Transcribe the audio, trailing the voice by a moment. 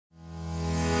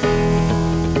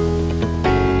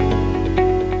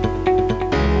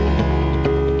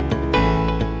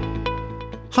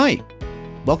Hi,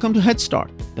 welcome to Head Start,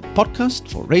 the podcast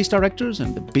for race directors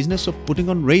and the business of putting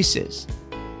on races.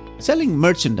 Selling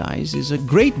merchandise is a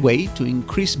great way to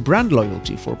increase brand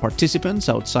loyalty for participants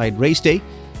outside race day,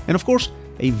 and of course,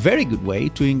 a very good way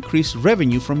to increase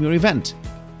revenue from your event.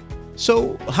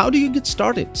 So, how do you get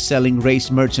started selling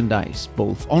race merchandise,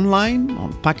 both online,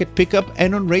 on packet pickup,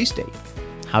 and on race day?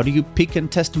 How do you pick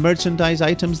and test merchandise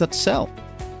items that sell?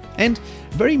 And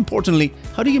very importantly,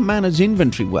 how do you manage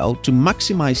inventory well to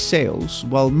maximize sales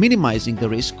while minimizing the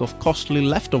risk of costly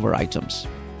leftover items?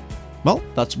 Well,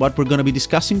 that's what we're going to be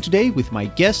discussing today with my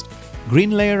guest,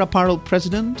 Green Layer Apparel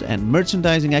President and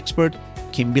Merchandising Expert,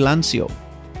 Kim Bilancio.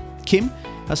 Kim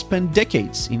has spent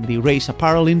decades in the race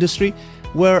apparel industry,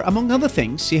 where, among other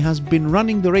things, he has been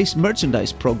running the race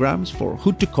merchandise programs for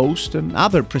Hood to Coast and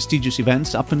other prestigious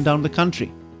events up and down the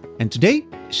country. And today,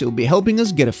 she'll be helping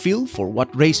us get a feel for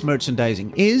what race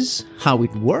merchandising is, how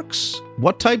it works,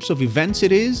 what types of events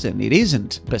it is and it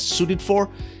isn't best suited for,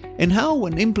 and how,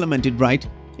 when implemented right,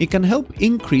 it can help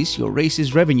increase your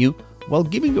race's revenue while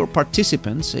giving your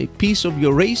participants a piece of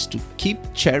your race to keep,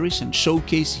 cherish, and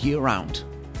showcase year-round.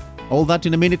 All that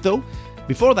in a minute, though.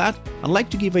 Before that, I'd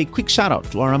like to give a quick shout-out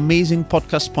to our amazing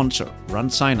podcast sponsor,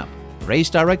 RunSignup,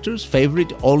 race directors'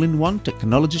 favorite all-in-one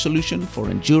technology solution for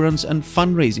endurance and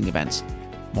fundraising events.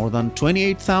 More than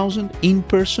 28,000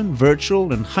 in-person,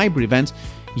 virtual, and hybrid events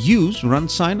use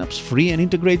RunSignup's free and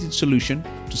integrated solution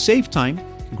to save time,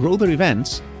 grow their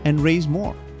events, and raise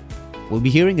more. We'll be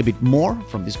hearing a bit more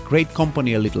from this great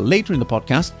company a little later in the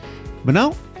podcast, but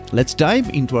now let's dive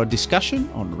into our discussion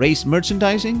on race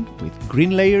merchandising with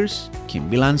Green Layer's Kim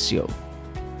Bilancio.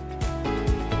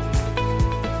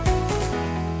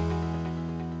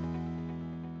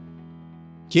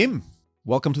 Kim,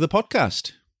 welcome to the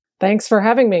podcast. Thanks for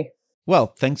having me. Well,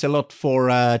 thanks a lot for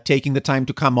taking the time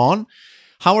to come on.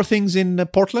 How are things in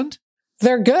Portland?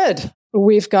 They're good.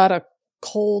 We've got a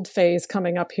cold phase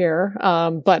coming up here,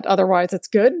 but otherwise it's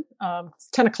good. It's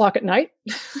 10 o'clock at night.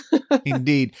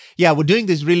 Indeed. Yeah, we're doing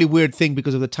this really weird thing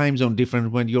because of the time zone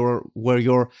difference where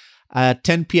you're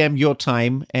 10 p.m. your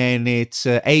time and it's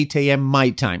 8 a.m. my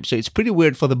time. So it's pretty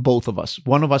weird for the both of us.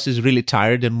 One of us is really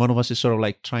tired and one of us is sort of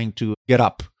like trying to get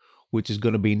up, which is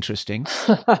going to be interesting.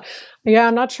 Yeah,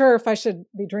 I'm not sure if I should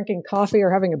be drinking coffee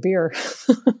or having a beer.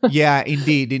 Yeah,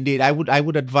 indeed. I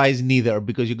would advise neither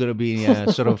because you're going to be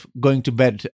sort of going to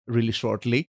bed really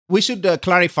shortly. We should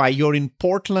clarify, you're in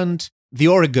Portland, the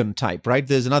Oregon type, right?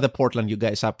 There's another Portland you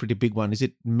guys have, pretty big one. Is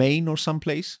it Maine or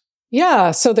someplace?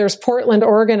 Yeah, so there's Portland,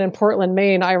 Oregon, and Portland,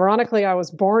 Maine. Ironically, I was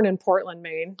born in Portland,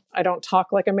 Maine. I don't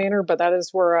talk like a Mainer, but that is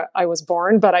where I was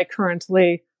born. But I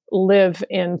currently live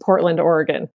in Portland,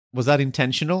 Oregon. Was that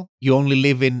intentional? You only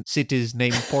live in cities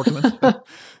named Portland?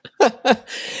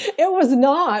 It was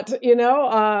not,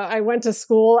 I went to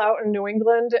school out in New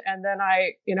England and then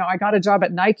I got a job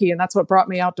at Nike and that's what brought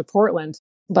me out to Portland.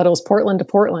 But it was Portland to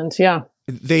Portland. Yeah.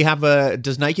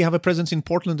 Does Nike have a presence in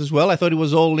Portland as well? I thought it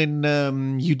was all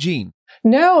in Eugene.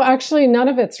 No, actually, none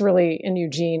of it's really in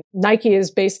Eugene. Nike is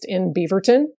based in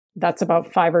Beaverton. That's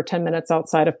about 5 or 10 minutes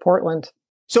outside of Portland.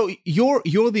 So you're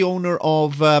the owner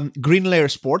of Green Layer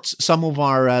Sports. Some of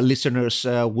our listeners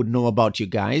would know about you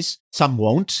guys. Some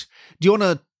won't. Do you want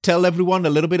to tell everyone a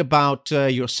little bit about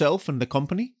yourself and the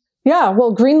company? Yeah,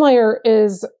 well, Green Layer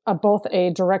is both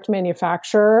a direct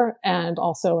manufacturer and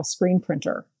also a screen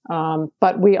printer.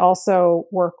 But we also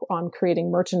work on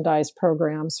creating merchandise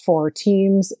programs for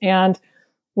teams and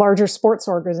larger sports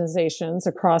organizations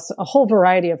across a whole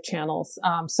variety of channels.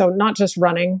 So not just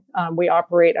running, we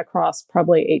operate across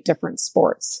probably 8 different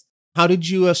sports. How did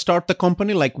you start the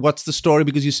company? Like, what's the story?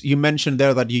 Because you mentioned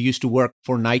there that you used to work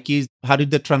for Nike. How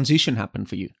did the transition happen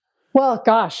for you? Well,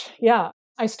 gosh, yeah.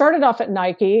 I started off at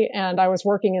Nike and I was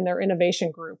working in their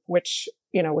innovation group, which,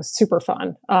 was super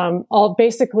fun. All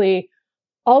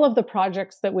of the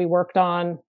projects that we worked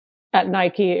on at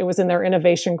Nike, it was in their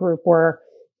innovation group where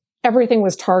everything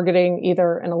was targeting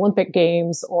either an Olympic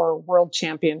Games or World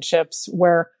Championships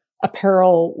where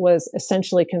apparel was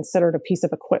essentially considered a piece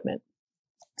of equipment.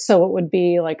 So it would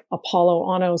be like Apollo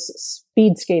Ano's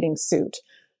speed skating suit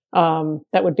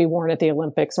that would be worn at the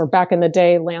Olympics, or back in the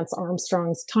day, Lance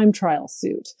Armstrong's time trial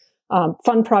suit.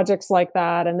 Fun projects like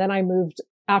that. And then I moved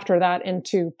after that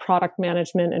into product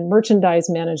management and merchandise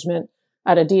management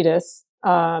at Adidas.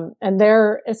 And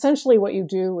there, essentially what you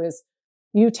do is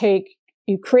you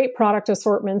create product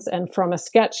assortments, and from a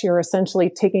sketch, you're essentially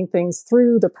taking things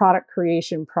through the product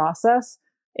creation process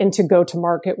into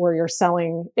go-to-market where you're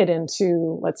selling it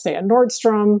into, let's say, a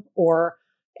Nordstrom or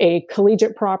a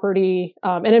collegiate property.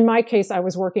 And in my case, I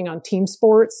was working on team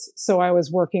sports. So I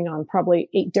was working on probably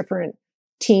 8 different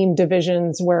team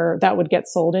divisions where that would get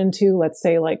sold into, let's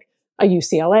say like a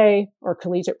UCLA or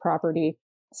collegiate property.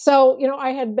 So, I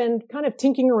had been kind of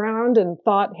tinkering around and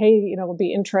thought, hey, it would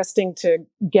be interesting to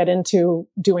get into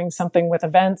doing something with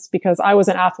events because I was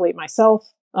an athlete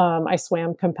myself. I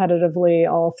swam competitively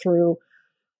all through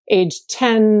age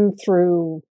 10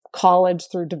 through college,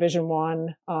 through Division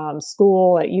I,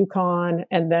 school at UConn.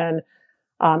 And then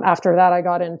after that, I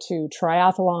got into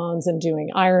triathlons and doing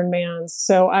Ironmans.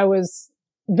 So I was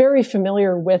very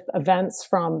familiar with events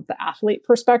from the athlete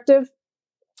perspective.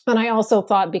 And I also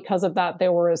thought because of that,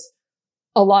 there was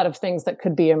a lot of things that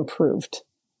could be improved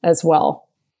as well.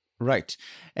 Right.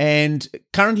 And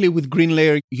currently with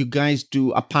GreenLayer, you guys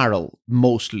do apparel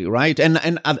mostly, right?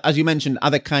 And as you mentioned,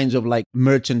 other kinds of like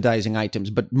merchandising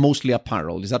items, but mostly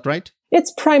apparel. Is that right?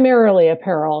 It's primarily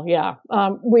apparel, yeah.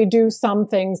 We do some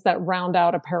things that round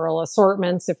out apparel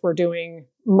assortments if we're doing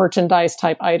merchandise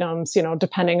type items,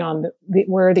 depending on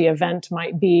where the event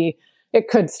might be. It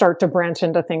could start to branch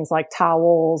into things like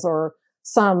towels or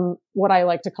some, what I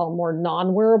like to call more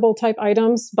non-wearable type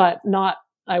items, but not,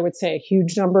 I would say, a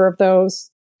huge number of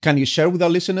those. Can you share with our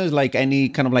listeners like any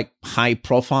kind of like high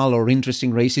profile or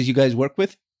interesting races you guys work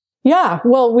with? Yeah,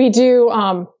 well, we do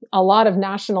a lot of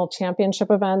national championship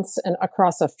events and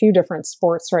across a few different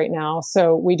sports right now.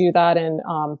 So we do that in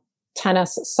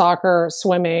tennis, soccer,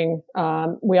 swimming.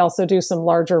 We also do some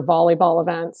larger volleyball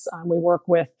events. We work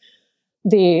with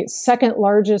the second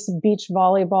largest beach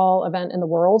volleyball event in the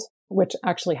world, which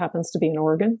actually happens to be in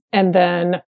Oregon. And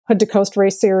then Hood to Coast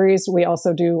Race Series, we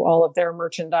also do all of their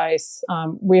merchandise.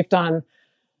 We've done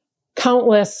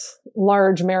countless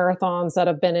large marathons that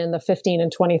have been in the 15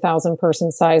 and 20,000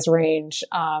 person size range.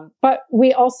 But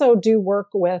we also do work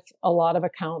with a lot of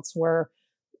accounts where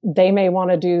they may want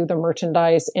to do the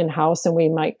merchandise in-house, and we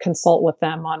might consult with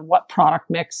them on what product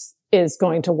mix is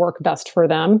going to work best for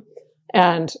them.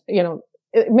 And,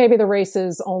 maybe the race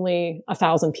is only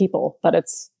 1,000 people, but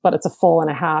it's a full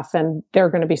and a half, and they're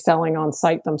going to be selling on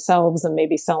site themselves and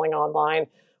maybe selling online.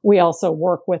 We also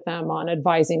work with them on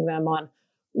advising them on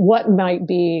what might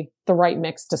be the right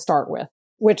mix to start with,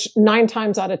 which 9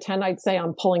 times out of 10, I'd say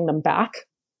I'm pulling them back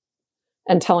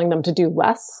and telling them to do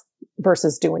less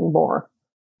versus doing more.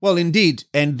 Well, indeed.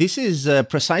 And this is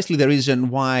precisely the reason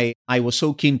why I was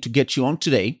so keen to get you on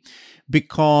today,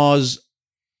 because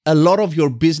a lot of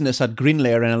your business at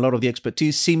GreenLayer and a lot of the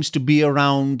expertise seems to be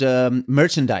around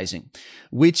merchandising,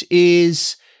 which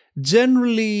is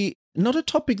generally not a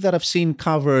topic that I've seen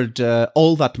covered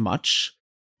all that much.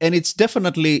 And it's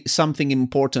definitely something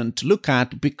important to look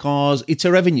at because it's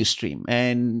a revenue stream.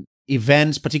 And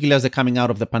events, particularly as they're coming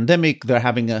out of the pandemic, they're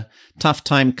having a tough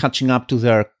time catching up to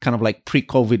their kind of like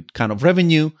pre-COVID kind of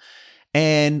revenue.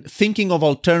 And thinking of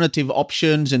alternative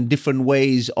options and different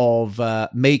ways of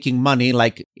making money,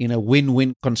 like in a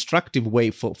win-win constructive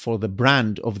way for the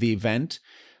brand of the event,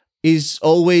 is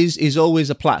always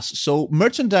a plus. So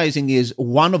merchandising is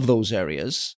one of those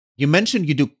areas. You mentioned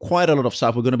you do quite a lot of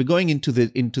stuff. We're going to be going into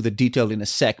the detail in a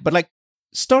sec. But like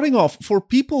starting off, for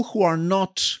people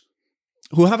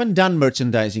who haven't done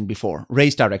merchandising before,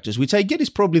 race directors, which I get is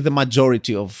probably the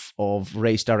majority of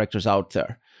race directors out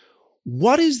there.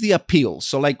 What is the appeal?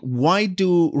 So like, why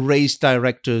do race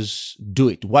directors do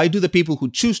it? Why do the people who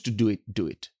choose to do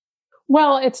it?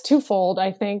 Well, it's twofold.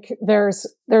 I think there's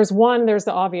one, there's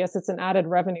the obvious, it's an added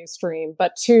revenue stream,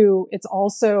 but two, it's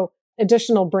also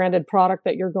additional branded product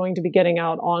that you're going to be getting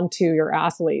out onto your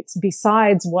athletes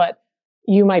besides what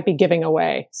you might be giving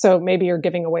away. So maybe you're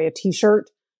giving away a t-shirt.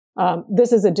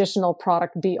 This is additional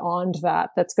product beyond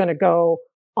that's going to go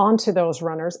onto those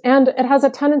runners. And it has a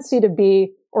tendency to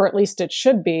be, or at least it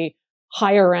should be,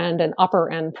 higher end and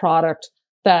upper end product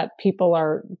that people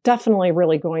are definitely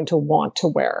really going to want to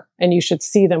wear. And you should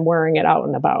see them wearing it out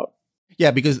and about.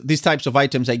 Yeah, because these types of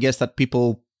items, I guess that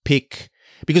people pick,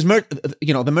 because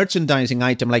the merchandising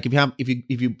item, like if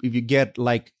you get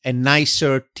like a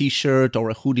nicer t-shirt or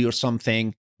a hoodie or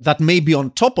something that may be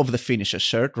on top of the finisher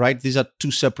shirt, right? These are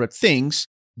two separate things.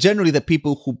 Generally, the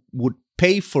people who would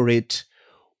pay for it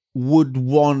would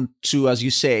want to, as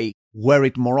you say, wear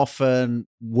it more often,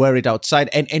 wear it outside,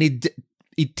 and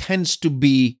it tends to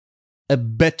be a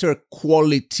better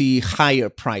quality, higher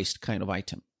priced kind of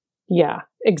item. Yeah,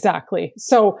 exactly.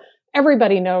 So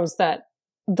everybody knows that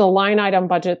the line item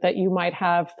budget that you might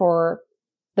have for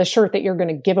the shirt that you're going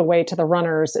to give away to the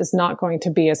runners is not going to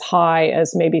be as high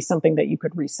as maybe something that you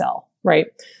could resell, right?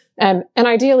 And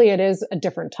ideally it is a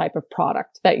different type of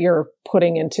product that you're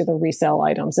putting into the resale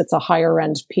items. It's a higher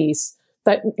end piece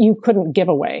that you couldn't give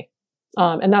away.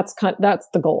 And that's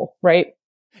the goal, right?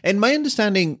 And my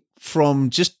understanding from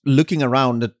just looking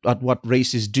around at what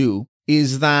races do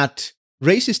is that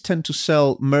races tend to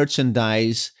sell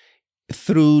merchandise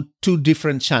through two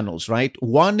different channels, right?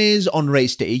 One is on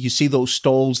race day. You see those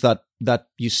stalls that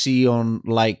you see on,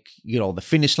 like, the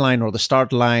finish line or the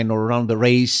start line or around the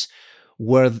race,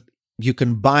 where you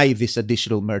can buy this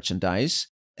additional merchandise.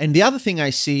 And the other thing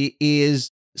I see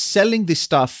is selling this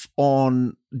stuff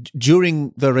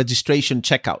during the registration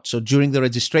checkout. So during the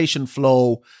registration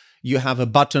flow, you have a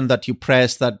button that you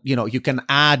press that, you can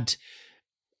add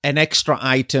an extra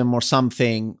item or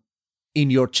something in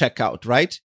your checkout,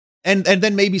 right? And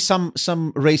then maybe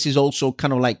some races also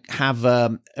kind of like have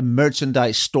a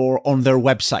merchandise store on their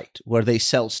website where they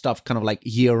sell stuff kind of like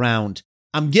year round.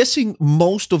 I'm guessing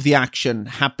most of the action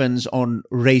happens on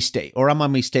race day, or am I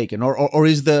mistaken? Or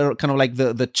is there kind of like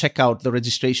the checkout, the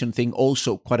registration thing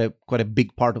also quite a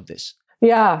big part of this?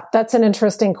 Yeah, that's an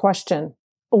interesting question.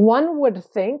 One would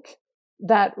think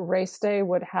that race day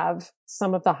would have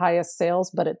some of the highest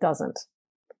sales, but it doesn't.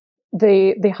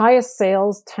 The highest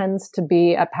sales tends to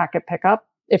be at packet pickup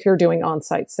if you're doing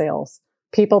on-site sales.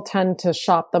 People tend to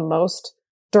shop the most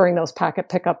during those packet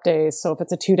pickup days. So if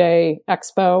it's a 2-day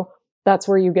expo, that's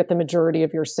where you get the majority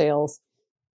of your sales.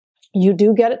 You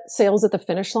do get sales at the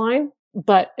finish line,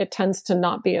 but it tends to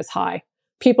not be as high.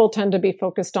 People tend to be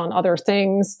focused on other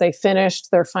things. They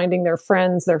finished, they're finding their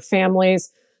friends, their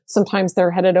families. Sometimes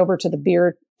they're headed over to the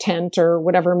beer tent or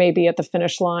whatever may be at the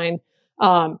finish line.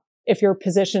 If you're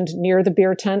positioned near the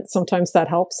beer tent, sometimes that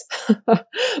helps.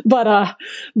 But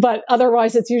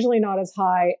otherwise, it's usually not as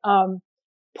high.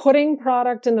 Putting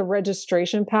product in the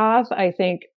registration path, I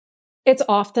think it's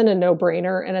often a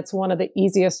no-brainer, and it's one of the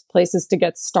easiest places to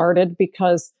get started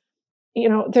because,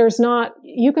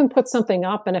 you can put something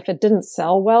up, and if it didn't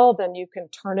sell well, then you can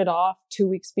turn it off 2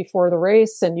 weeks before the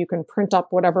race, and you can print up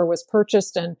whatever was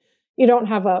purchased, and you don't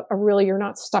have you're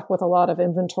not stuck with a lot of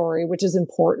inventory, which is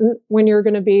important when you're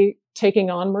going to be taking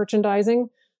on merchandising,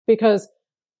 because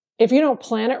if you don't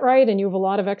plan it right and you have a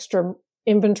lot of extra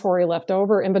inventory left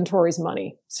over, inventory's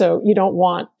money. So you don't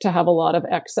want to have a lot of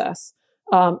excess.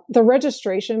 The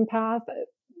registration path,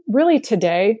 really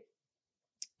today,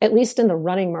 at least in the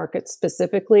running market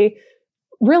specifically,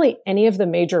 really any of the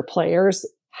major players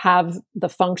have the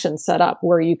function set up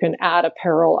where you can add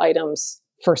apparel items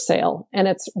for sale. And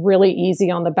it's really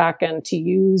easy on the back end to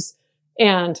use.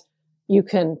 And you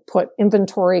can put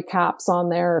inventory caps on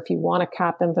there if you want to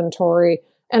cap inventory.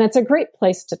 And it's a great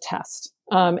place to test.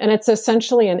 And it's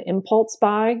essentially an impulse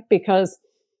buy because,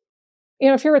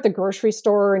 if you're at the grocery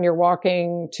store and you're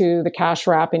walking to the cash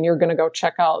wrap and you're going to go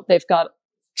check out, they've got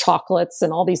chocolates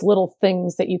and all these little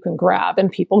things that you can grab,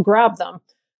 and people grab them.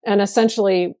 And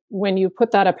essentially, when you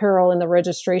put that apparel in the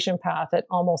registration path, it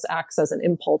almost acts as an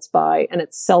impulse buy, and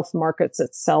it self-markets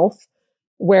itself,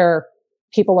 where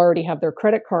people already have their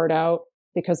credit card out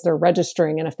because they're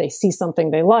registering. And if they see something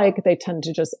they like, they tend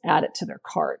to just add it to their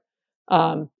cart.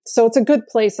 So it's a good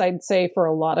place, I'd say, for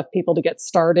a lot of people to get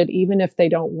started, even if they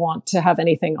don't want to have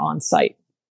anything on site.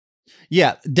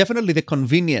 Yeah, definitely the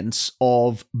convenience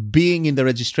of being in the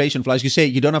registration flow. As you say,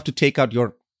 you don't have to take out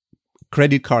your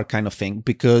credit card kind of thing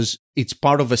because it's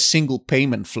part of a single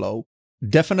payment flow.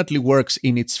 Definitely works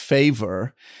in its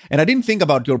favor. And I didn't think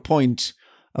about your point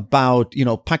about,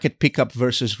 packet pickup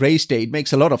versus race day. It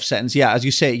makes a lot of sense. Yeah, as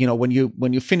you say, when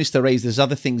you finish the race, there's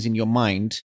other things in your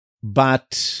mind.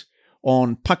 But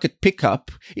on packet pickup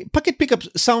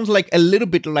sounds like a little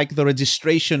bit like the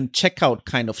registration checkout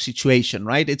kind of situation,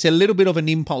 right? It's a little bit of an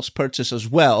impulse purchase as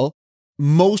well.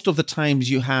 Most of the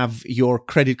times you have your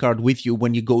credit card with you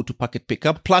when you go to packet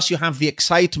pickup. Plus you have the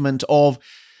excitement of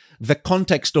the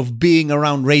context of being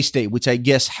around race day, which I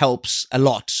guess helps a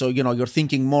lot. So, you're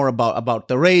thinking more about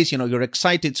the race, you're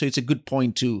excited. So it's a good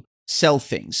point to sell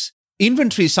things.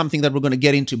 Inventory is something that we're going to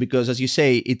get into because, as you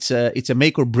say, it's a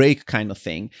make or break kind of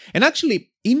thing. And actually,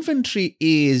 inventory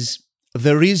is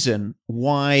the reason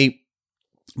why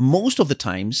most of the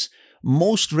times,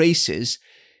 most races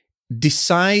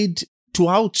decide to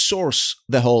outsource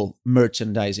the whole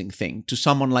merchandising thing to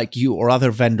someone like you or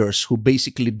other vendors who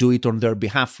basically do it on their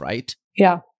behalf, right?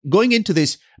 Yeah. Going into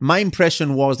this, my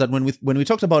impression was that when we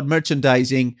talked about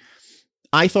merchandising,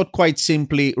 I thought quite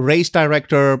simply, race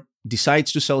director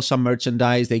decides to sell some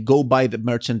merchandise, they go buy the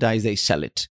merchandise, they sell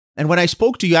it. And when I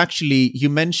spoke to you, actually, you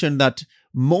mentioned that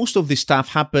most of this stuff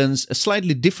happens a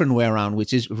slightly different way around,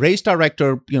 which is race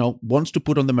director, wants to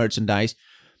put on the merchandise.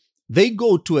 They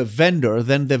go to a vendor,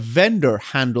 then the vendor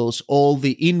handles all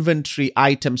the inventory,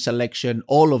 item selection,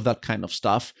 all of that kind of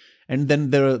stuff. And then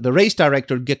the race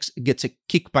director gets a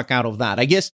kickback out of that. I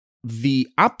guess the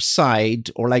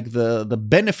upside or like the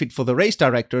benefit for the race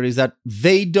director is that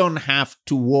they don't have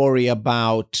to worry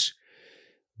about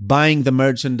buying the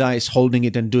merchandise, holding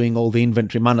it, and doing all the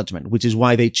inventory management, which is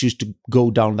why they choose to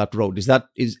go down that road.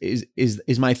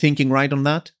 Is my thinking right on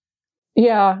that?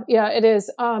 Yeah, it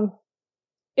is. A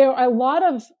lot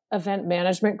of event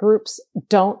management groups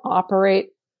don't operate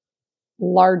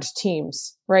large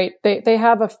teams, right? They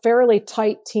have a fairly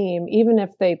tight team, even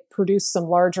if they produce some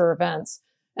larger events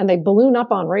and they balloon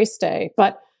up on race day,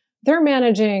 but they're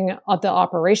managing the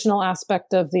operational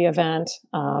aspect of the event.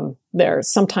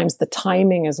 There's sometimes the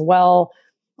timing as well,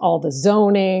 all the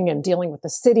zoning and dealing with the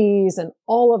cities and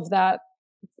all of that,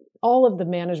 all of the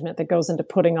management that goes into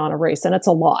putting on a race. And it's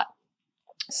a lot.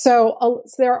 So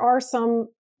there are some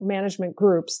management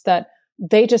groups that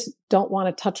they just don't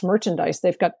want to touch merchandise.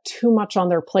 They've got too much on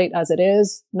their plate as it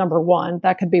is. Number one,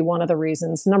 that could be one of the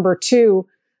reasons. Number two,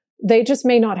 they just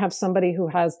may not have somebody who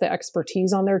has the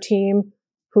expertise on their team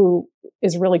who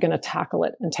is really going to tackle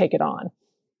it and take it on.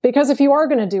 Because if you are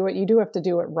going to do it, you do have to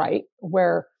do it right,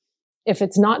 where if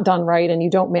it's not done right and you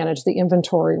don't manage the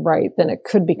inventory right, then it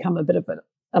could become a bit of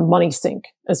a money sink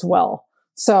as well.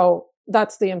 So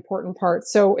that's the important part.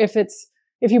 So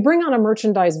if you bring on a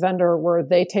merchandise vendor where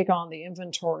they take on the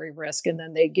inventory risk and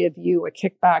then they give you a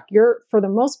kickback, for the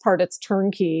most part, it's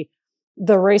turnkey.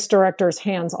 The race director's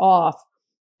hands off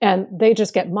and they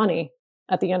just get money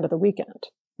at the end of the weekend.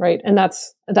 Right. And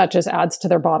that just adds to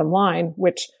their bottom line,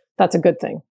 which that's a good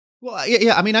thing. Well,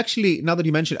 yeah. I mean, actually, now that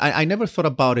you mentioned, I never thought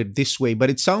about it this way, but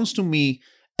it sounds to me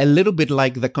a little bit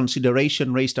like the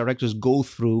consideration race directors go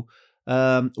through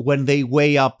when they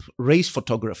weigh up race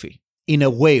photography in a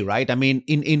way, right? I mean,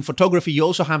 in photography, you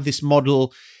also have this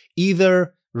model,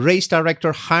 either race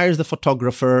director hires the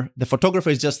photographer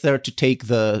is just there to take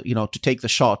the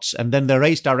shots, and then the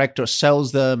race director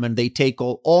sells them and they take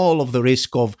all of the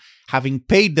risk of having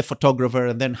paid the photographer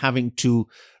and then having to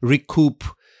recoup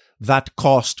that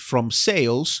cost from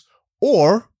sales,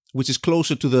 or, which is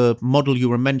closer to the model you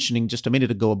were mentioning just a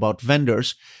minute ago about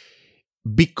vendors,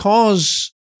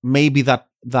 because maybe that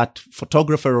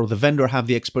photographer or the vendor have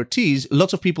the expertise,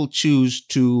 lots of people choose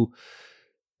to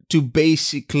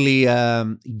basically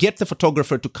get the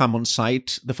photographer to come on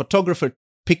site. The photographer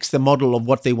picks the model of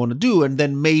what they want to do, and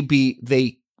then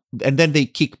they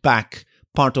kick back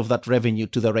part of that revenue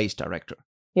to the race director.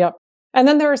 Yep. And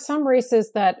then there are some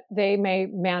races that they may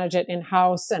manage it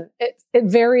in-house, and it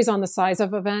varies on the size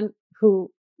of event who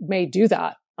may do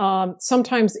that.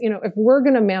 Sometimes, if we're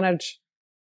going to manage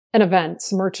an event,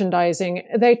 merchandising,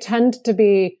 they tend to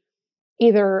be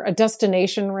either a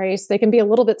destination race. They can be a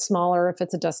little bit smaller if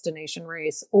it's a destination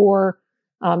race, or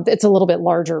it's a little bit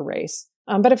larger race.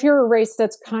 But if you're a race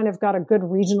that's kind of got a good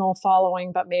regional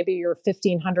following, but maybe you're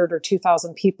 1,500 or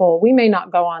 2,000 people, we may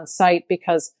not go on site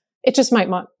because it just might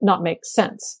not make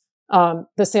sense.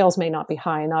 The sales may not be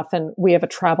high enough and we have a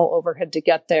travel overhead to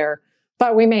get there,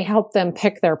 but we may help them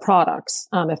pick their products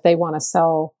if they want to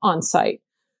sell on site.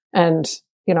 And,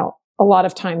 a lot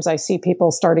of times I see people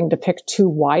starting to pick too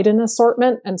wide an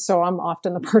assortment. And so I'm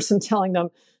often the person telling them,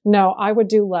 no, I would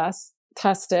do less,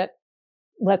 test it.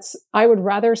 I would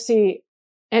rather see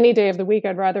any day of the week,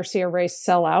 I'd rather see a race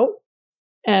sell out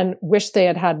and wish they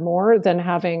had more than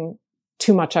having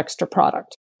too much extra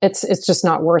product. It's just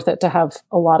not worth it to have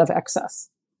a lot of excess.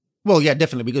 Well, yeah,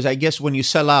 definitely. Because I guess when you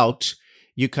sell out,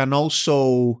 you can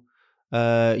also,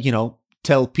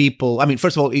 tell people, I mean,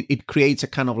 first of all, it creates a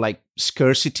kind of like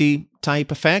scarcity type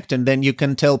effect. And then you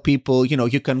can tell people,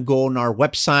 you can go on our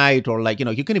website, or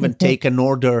you can even take an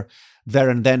order there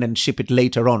and then and ship it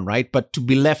later on, right? But to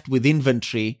be left with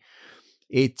inventory,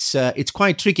 it's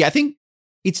quite tricky. I think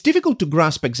it's difficult to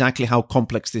grasp exactly how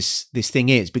complex this thing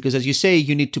is, because as you say,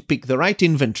 you need to pick the right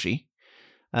inventory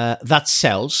that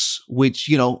sells, which,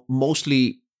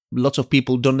 mostly lots of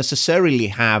people don't necessarily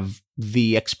have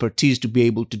the expertise to be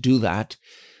able to do that,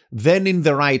 then in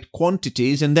the right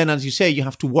quantities. And then, as you say, you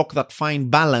have to walk that fine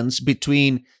balance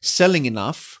between selling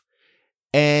enough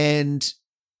and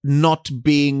not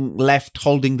being left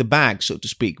holding the bag, so to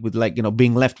speak, with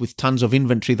being left with tons of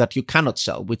inventory that you cannot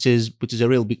sell, which is a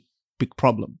real big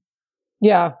problem.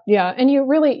 Yeah. And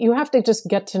you have to just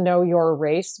get to know your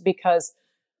race, because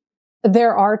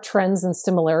there are trends and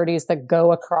similarities that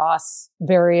go across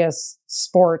various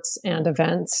sports and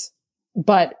events,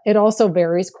 but it also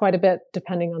varies quite a bit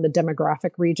depending on the demographic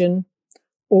region,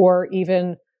 or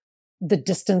even the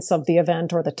distance of the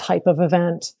event or the type of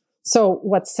event. So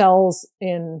what sells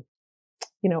in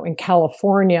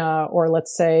California, or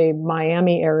let's say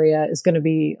Miami area, is going to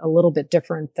be a little bit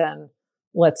different than,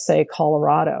 let's say,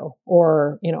 Colorado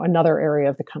or, another area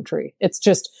of the country. It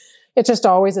just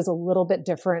always is a little bit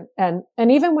different. And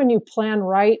even when you plan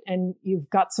right and you've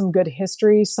got some good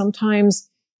history, sometimes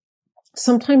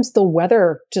sometimes the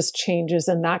weather just changes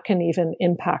and that can even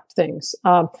impact things.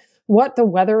 What the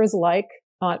weather is like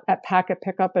at packet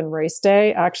pickup and race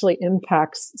day actually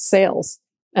impacts sales.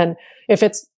 And if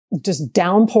it's just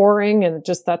downpouring and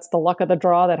just that's the luck of the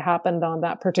draw that happened on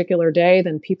that particular day,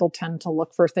 then people tend to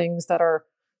look for things that are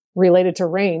related to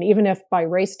rain, even if by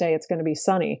race day it's going to be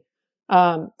sunny.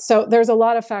 So there's a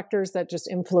lot of factors that just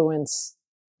influence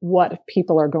what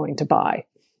people are going to buy.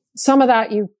 Some of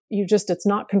that you just, it's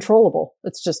not controllable.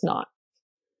 It's just not.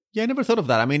 Yeah, I never thought of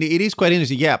that. I mean, it is quite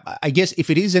interesting. Yeah, I guess if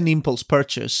it is an impulse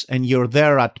purchase and you're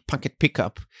there at packet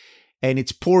pickup and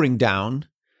it's pouring down,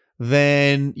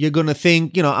 then you're going to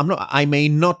think, I may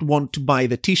not want to buy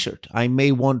the t-shirt. I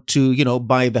may want to,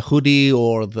 buy the hoodie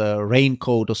or the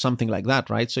raincoat or something like that,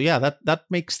 right? So yeah, that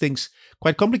makes things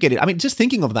quite complicated. I mean, just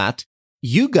thinking of that,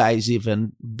 you guys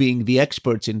even being the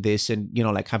experts in this and,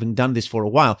 like having done this for a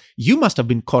while, you must have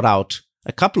been caught out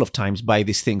a couple of times by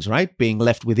these things, right? Being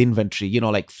left with inventory,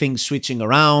 like things switching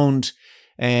around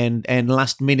and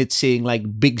last minute seeing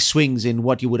like big swings in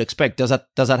what you would expect. Does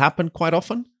that happen quite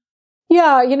often?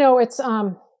 Yeah, it's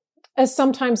as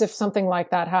sometimes if something like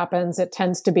that happens, it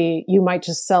tends to be you might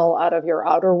just sell out of your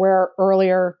outerwear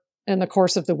earlier in the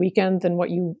course of the weekend than what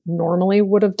you normally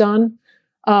would have done.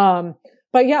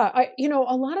 But yeah,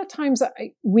 a lot of times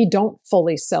we don't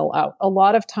fully sell out. A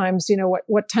lot of times,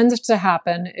 what tends to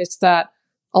happen is that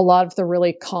a lot of the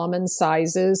really common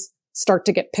sizes start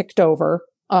to get picked over.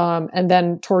 And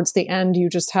then towards the end, you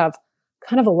just have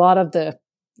kind of a lot of the,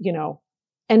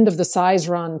 end of the size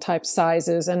run type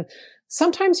sizes. And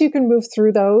sometimes you can move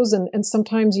through those and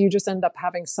sometimes you just end up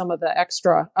having some of the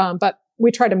extra. But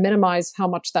we try to minimize how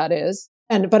much that is.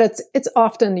 But it's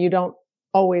often you don't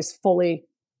always fully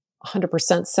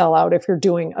 100% sell out if you're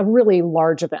doing a really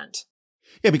large event.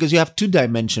 Yeah, because you have two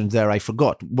dimensions there. I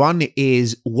forgot. One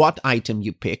is what item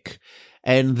you pick.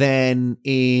 And then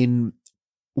in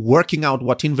working out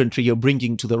what inventory you're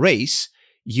bringing to the race,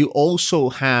 you also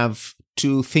have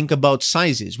to think about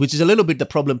sizes, which is a little bit the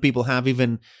problem people have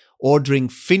even ordering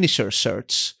finisher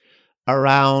shirts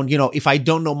around, if I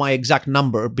don't know my exact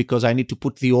number because I need to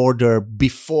put the order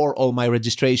before all my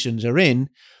registrations are in,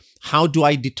 how do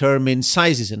I determine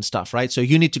sizes and stuff, right? So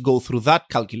you need to go through that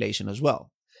calculation as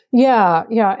well. Yeah.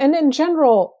 And in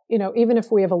general, even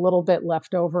if we have a little bit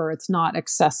left over, it's not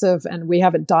excessive and we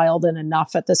have it dialed in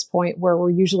enough at this point where we're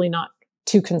usually not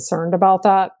too concerned about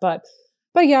that. But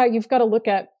yeah, you've got to look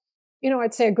at,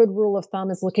 I'd say a good rule of thumb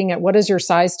is looking at what is your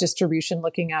size distribution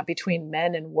looking at between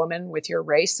men and women with your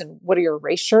race and what are your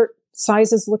race shirt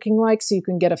sizes looking like so you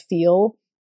can get a feel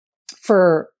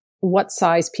for what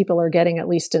size people are getting, at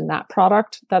least in that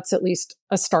product. That's at least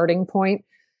a starting point.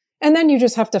 And then you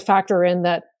just have to factor in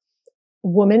that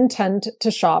women tend to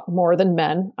shop more than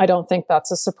men. I don't think that's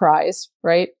a surprise,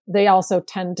 right? They also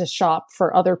tend to shop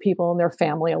for other people in their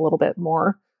family a little bit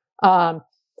more.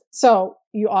 So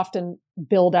you often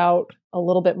build out a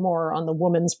little bit more on the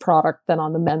woman's product than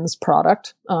on the men's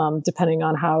product, depending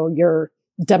on how your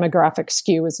demographic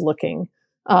skew is looking.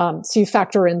 So you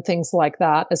factor in things like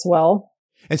that as well.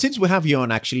 And since we have you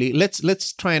on, actually,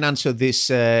 let's try and answer this.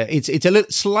 It's a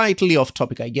little slightly off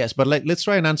topic, I guess, but let's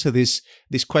try and answer this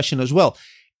question as well.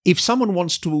 If someone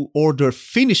wants to order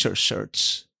finisher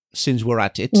shirts, since we're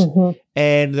at it,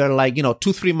 and they're like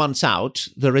 2-3 months out,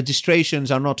 the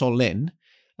registrations are not all in.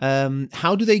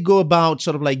 How do they go about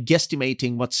sort of like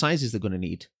guesstimating what sizes they're going to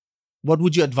need? What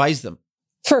would you advise them?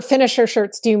 For finisher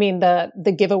shirts, do you mean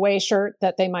the giveaway shirt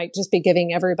that they might just be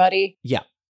giving everybody? Yeah.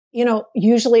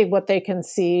 Usually what they can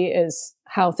see is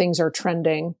how things are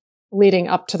trending leading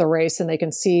up to the race and they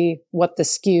can see what the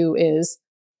skew is.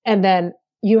 And then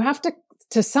you have to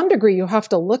some degree, you have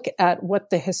to look at what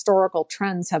the historical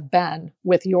trends have been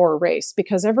with your race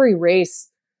because every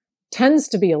race tends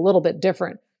to be a little bit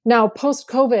different. Now,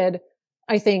 post-COVID,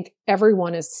 I think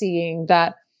everyone is seeing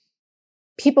that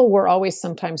people were always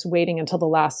sometimes waiting until the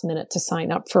last minute to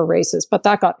sign up for races, but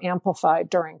that got amplified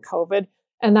during COVID.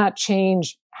 And that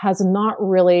change has not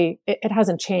really, it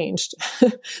hasn't changed.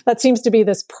 That seems to be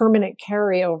this permanent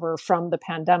carryover from the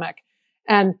pandemic.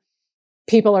 And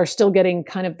people are still getting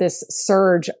kind of this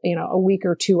surge, a week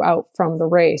or two out from the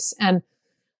race. And,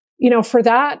 for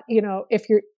that, if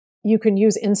you can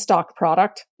use in-stock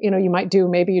product, you might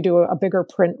maybe you do a bigger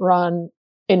print run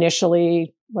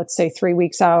initially, let's say 3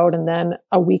 weeks out, and then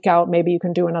a week out, maybe you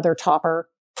can do another topper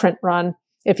print run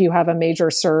if you have a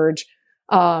major surge.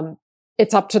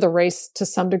 It's up to the race to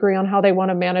some degree on how they want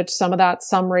to manage some of that.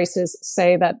 Some races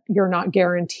say that you're not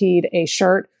guaranteed a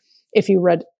shirt if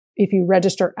you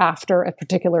register after a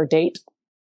particular date.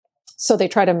 So they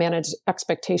try to manage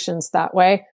expectations that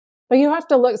way. But you have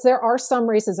to look, there are some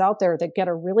races out there that get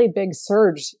a really big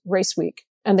surge race week,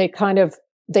 and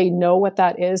they know what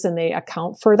that is, and they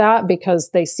account for that because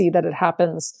they see that it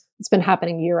happens. It's been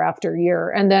happening year after year.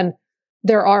 And then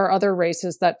there are other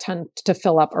races that tend to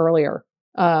fill up earlier.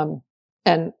 And,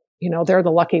 they're the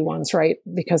lucky ones, right?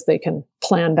 Because they can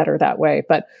plan better that way.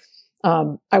 But,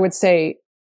 I would say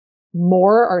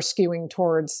more are skewing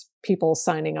towards people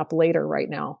signing up later right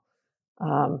now.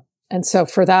 And so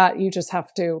for that,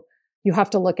 you have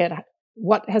to look at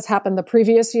what has happened the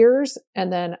previous years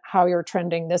and then how you're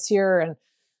trending this year. And,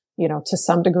 to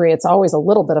some degree, it's always a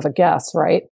little bit of a guess,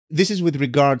 right? This is with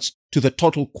regards to the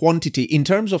total quantity. In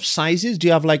terms of sizes, do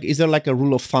you have is there a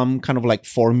rule of thumb kind of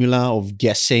formula of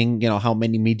guessing, how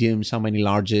many mediums, how many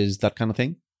larges, that kind of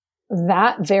thing?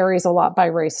 That varies a lot by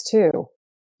race too.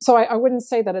 So I wouldn't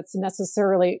say that it's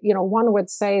necessarily, one would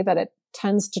say that it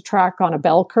tends to track on a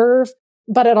bell curve,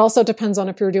 but it also depends on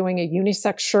if you're doing a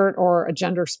unisex shirt or a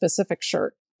gender specific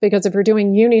shirt. Because if you're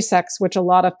doing unisex, which a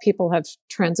lot of people have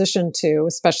transitioned to,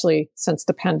 especially since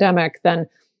the pandemic, then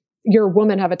your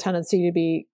women have a tendency to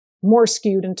be more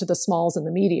skewed into the smalls and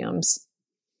the mediums.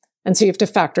 And so you have to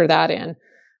factor that in.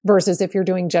 Versus if you're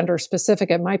doing gender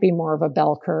specific, it might be more of a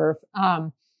bell curve.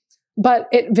 But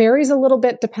it varies a little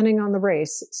bit depending on the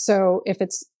race. So if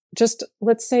it's just,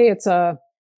 let's say it's a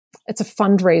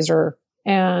fundraiser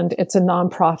and it's a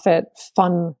nonprofit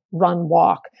fun run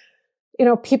walk,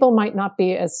 people might not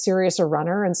be as serious a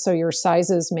runner. And so your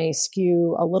sizes may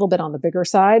skew a little bit on the bigger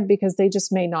side because they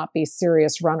just may not be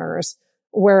serious runners.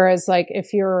 Whereas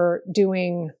if you're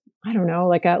doing, I don't know,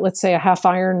 let's say a half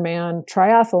Ironman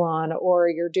triathlon, or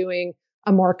you're doing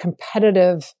a more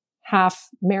competitive half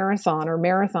marathon or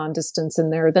marathon distance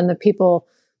in there, then the people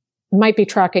might be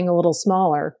tracking a little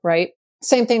smaller, right?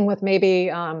 Same thing with maybe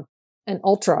an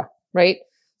ultra, right?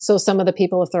 So some of the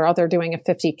people, if they're out there doing a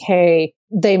 50K,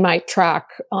 they might track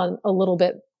on a little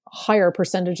bit higher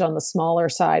percentage on the smaller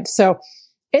side. So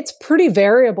it's pretty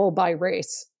variable by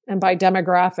race and by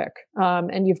demographic.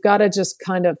 And you've got to just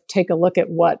kind of take a look at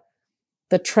what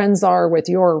the trends are with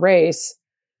your race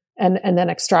and then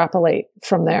extrapolate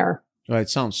from there. Well, it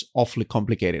sounds awfully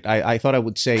complicated. I thought I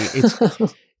would say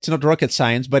it's not rocket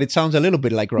science, but it sounds a little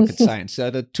bit like rocket science.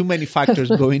 Too many factors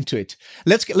go into it.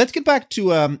 Let's get back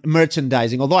to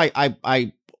merchandising. Although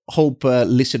I hope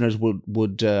listeners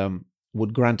would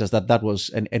grant us that was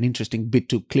an interesting bit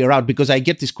to clear out, because I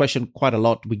get this question quite a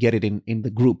lot. We get it in the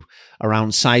group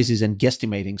around sizes and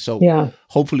guesstimating. So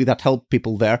hopefully that helped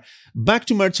people there. Back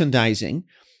to merchandising.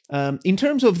 In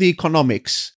terms of the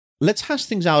economics, let's hash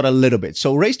things out a little bit.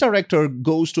 So race director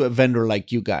goes to a vendor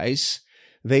like you guys.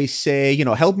 They say,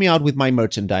 help me out with my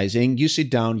merchandising. You sit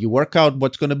down, you work out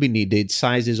what's going to be needed,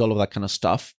 sizes, all of that kind of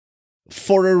stuff.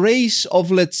 For a race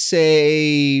of, let's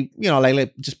say,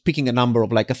 just picking a number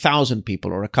of 1,000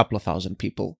 people or a couple of thousand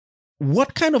people,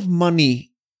 what kind of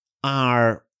money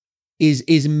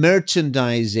is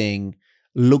merchandising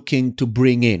looking to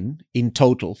bring in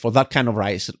total for that kind of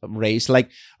race?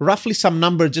 Roughly some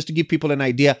number, just to give people an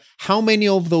idea, how many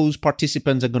of those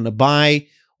participants are going to buy?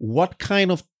 What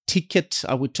kind of ticket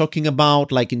are we talking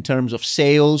about, in terms of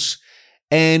sales?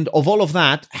 And of all of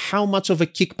that, how much of a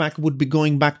kickback would be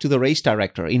going back to the race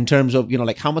director in terms of,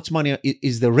 how much money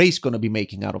is the race going to be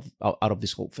making out of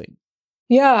this whole thing?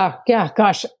 Yeah.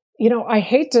 Gosh, I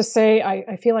hate to say,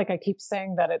 I feel like I keep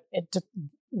saying that it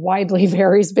widely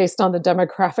varies based on the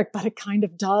demographic, but it kind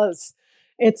of does.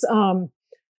 It's,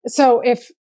 so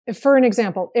if for an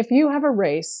example, if you have a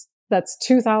race that's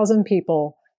 2,000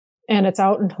 people and it's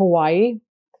out in Hawaii,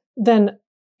 then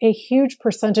a huge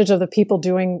percentage of the people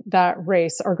doing that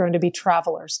race are going to be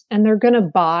travelers, and they're going to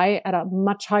buy at a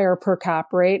much higher per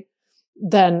cap rate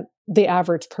than the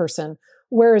average person.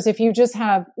 Whereas if you just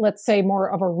have, let's say, more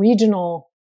of a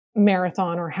regional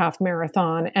marathon or half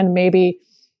marathon, and maybe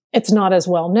it's not as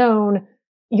well known,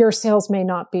 your sales may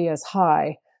not be as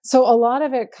high. So a lot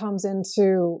of it comes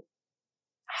into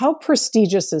how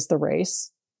prestigious is the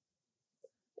race?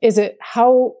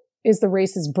 How is the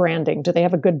race's branding? Do they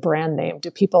have a good brand name?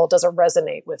 Does it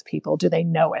resonate with people? Do they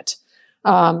know it?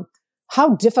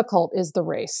 How difficult is the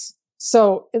race?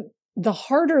 So the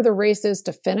harder the race is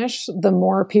to finish, the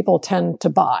more people tend to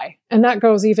buy. And that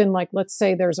goes even let's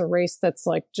say there's a race that's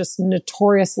just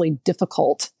notoriously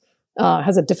difficult,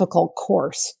 has a difficult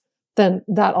course, then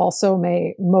that also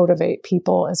may motivate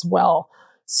people as well.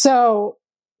 So,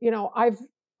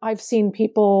 I've seen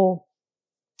people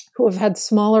who have had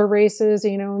smaller races,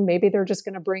 maybe they're just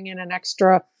going to bring in an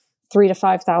extra $3,000 to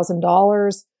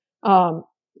 $5,000.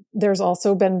 There's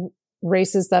also been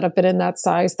races that have been in that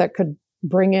size that could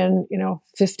bring in,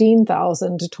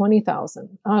 $15,000 to $20,000.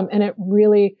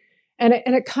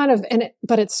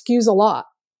 But it skews a lot.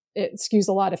 It skews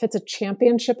a lot. If it's a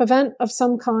championship event of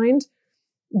some kind,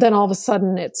 then all of a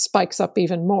sudden it spikes up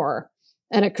even more.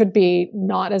 And it could be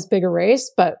not as big a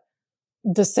race, but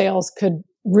the sales could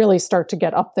really start to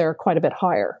get up there quite a bit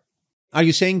higher. Are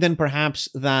you saying then perhaps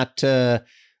that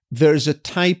there's a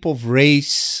type of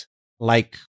race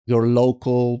like your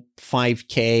local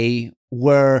 5K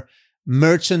where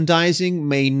merchandising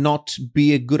may not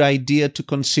be a good idea to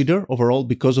consider overall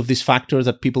because of this factor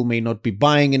that people may not be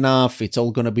buying enough? It's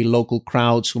all going to be local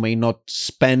crowds who may not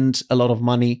spend a lot of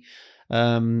money.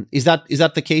 Is that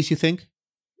the case, you think?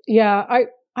 Yeah,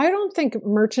 I don't think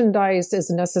merchandise is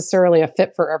necessarily a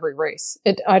fit for every race.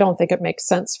 I don't think it makes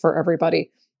sense for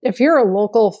everybody. If you're a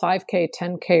local 5K,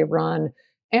 10K run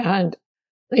and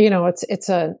it's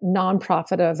a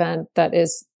nonprofit event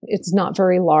it's not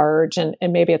very large and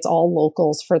maybe it's all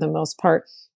locals for the most part,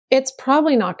 it's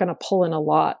probably not going to pull in a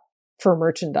lot for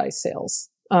merchandise sales.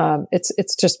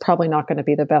 It's just probably not going to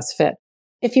be the best fit.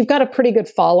 If you've got a pretty good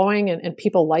following and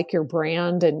people like your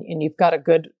brand and you've got a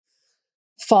good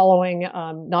following,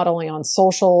 not only on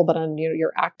social, but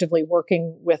you're actively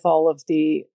working with all of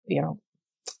the,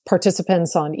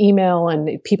 participants on email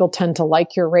and people tend to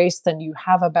like your race, then you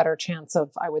have a better chance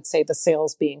of, I would say, the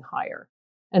sales being higher.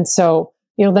 And so,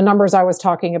 the numbers I was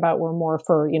talking about were more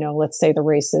for, let's say the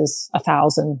race is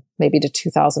 1,000, maybe to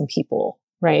 2,000 people,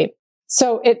 right?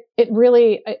 So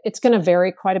it's going to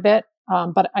vary quite a bit.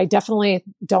 But I definitely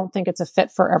don't think it's a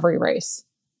fit for every race.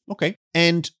 Okay.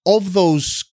 And of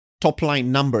those top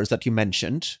line numbers that you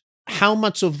mentioned, how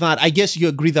much of that, I guess you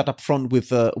agree that upfront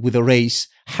with a race,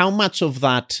 how much of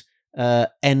that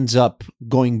ends up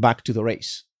going back to the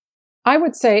race? I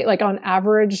would say on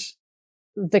average,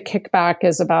 the kickback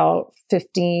is about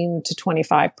 15 to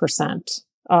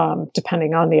 25%,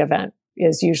 depending on the event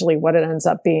is usually what it ends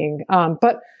up being.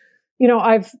 But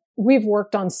we've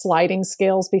worked on sliding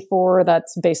scales before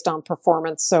that's based on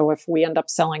performance. So if we end up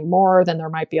selling more, then there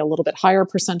might be a little bit higher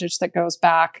percentage that goes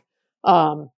back.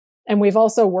 And we've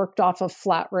also worked off of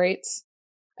flat rates.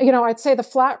 I'd say the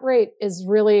flat rate is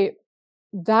really,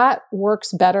 that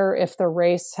works better if the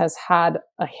race has had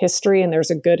a history and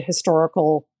there's a good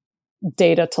historical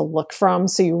data to look from.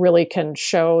 So you really can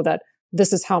show that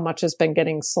this is how much has been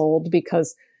getting sold,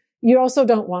 because you also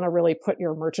don't want to really put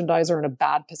your merchandiser in a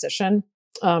bad position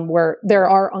where there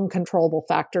are uncontrollable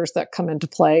factors that come into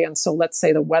play. And so let's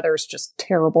say the weather's just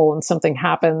terrible and something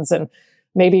happens and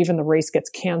maybe even the race gets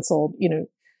canceled.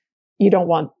 You don't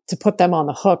want to put them on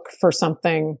the hook for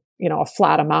something, a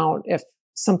flat amount if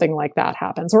something like that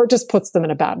happens, or it just puts them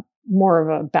in more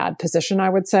of a bad position, I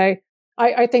would say.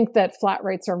 I think that flat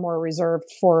rates are more reserved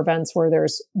for events where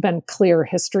there's been clear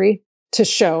history to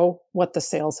show what the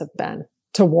sales have been,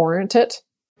 to warrant it.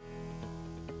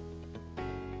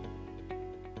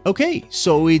 Okay,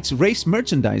 so it's race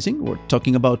merchandising we're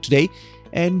talking about today.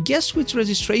 And guess which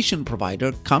registration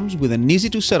provider comes with an easy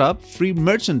to set up free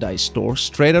merchandise store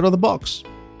straight out of the box?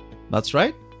 That's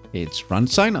right, it's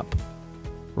RunSignup.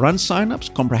 RunSignup's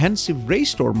comprehensive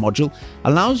race store module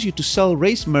allows you to sell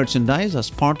race merchandise as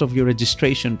part of your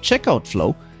registration checkout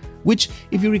flow, which,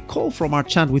 if you recall from our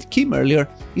chat with Kim earlier,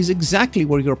 is exactly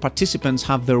where your participants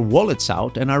have their wallets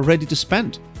out and are ready to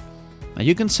spend. Now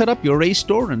you can set up your race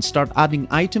store and start adding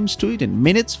items to it in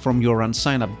minutes from your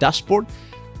RunSignup dashboard,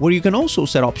 where you can also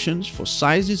set options for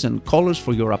sizes and colors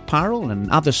for your apparel and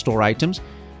other store items,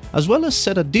 as well as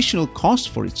set additional costs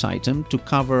for each item to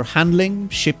cover handling,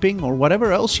 shipping, or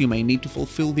whatever else you may need to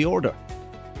fulfill the order.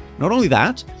 Not only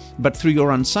that, but through your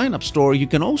RunSignup store, you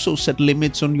can also set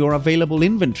limits on your available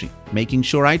inventory, making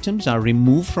sure items are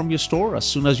removed from your store as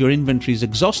soon as your inventory is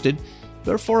exhausted,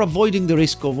 therefore avoiding the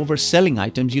risk of overselling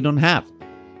items you don't have.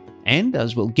 And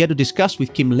as we'll get to discuss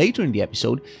with Kim later in the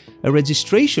episode, a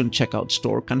registration checkout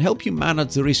store can help you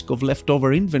manage the risk of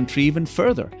leftover inventory even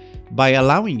further by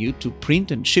allowing you to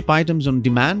print and ship items on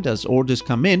demand as orders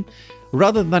come in,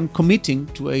 rather than committing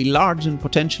to a large and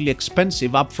potentially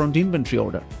expensive upfront inventory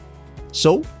order.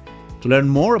 So, to learn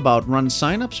more about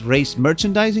RunSignup's race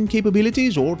merchandising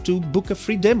capabilities or to book a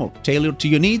free demo tailored to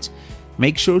your needs,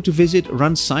 make sure to visit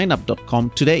runsignup.com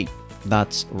today.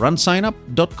 That's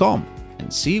runsignup.com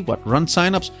and see what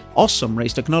RunSignup's awesome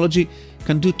race technology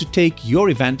can do to take your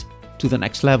event to the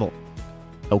next level.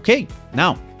 Okay,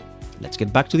 now let's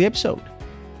get back to the episode.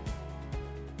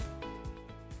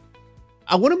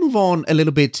 I want to move on a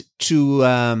little bit to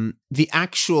the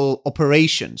actual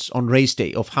operations on race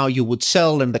day of how you would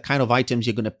sell and the kind of items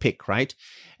you're going to pick, right?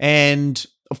 And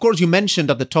of course, you mentioned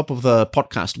at the top of the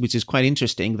podcast, which is quite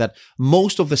interesting, that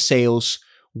most of the sales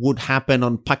would happen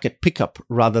on packet pickup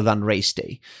rather than race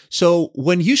day. So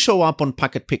when you show up on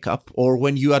packet pickup, or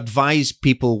when you advise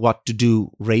people what to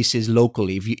do races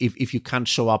locally, if you can't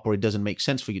show up or it doesn't make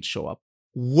sense for you to show up,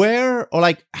 where or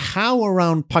like how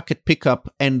around packet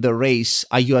pickup and the race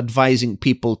are you advising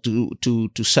people to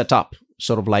set up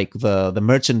sort of like the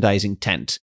merchandising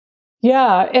tent?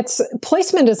 Yeah,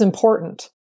 placement is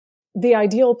important. The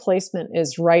ideal placement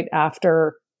is right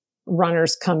after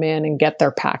runners come in and get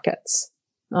their packets.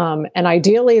 And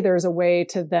ideally, there's a way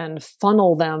to then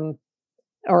funnel them,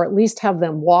 or at least have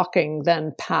them walking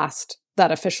then past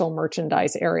that official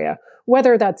merchandise area,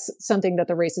 whether that's something that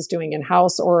the race is doing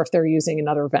in-house or if they're using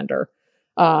another vendor.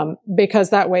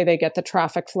 Because that way they get the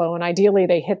traffic flow, and ideally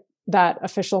they hit that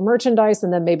official merchandise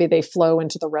and then maybe they flow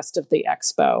into the rest of the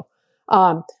expo.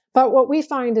 But what we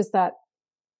find is that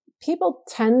people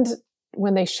tend,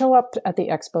 when they show up at the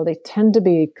expo, they tend to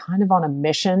be kind of on a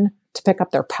mission to pick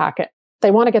up their packet.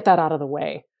 They want to get that out of the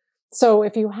way. So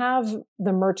if you have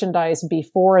the merchandise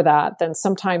before that, then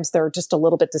sometimes they're just a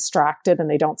little bit distracted and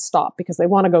they don't stop because they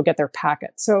want to go get their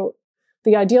packet. So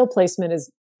the ideal placement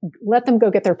is let them go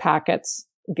get their packets,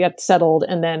 get settled,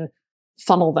 and then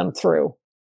funnel them through.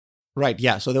 Right.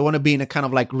 Yeah. So they want to be in a kind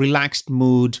of like relaxed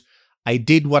mood. I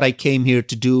did what I came here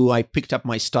to do. I picked up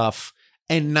my stuff,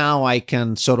 and now I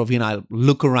can sort of,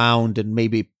 look around and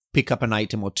maybe pick up an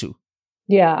item or two.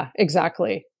 Yeah,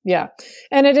 exactly. Yeah.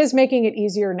 And it is making it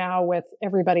easier now with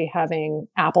everybody having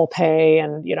Apple Pay,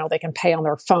 and, they can pay on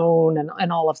their phone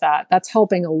and all of that. That's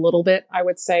helping a little bit, I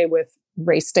would say, with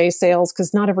race day sales,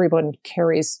 because not everyone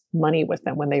carries money with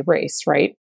them when they race,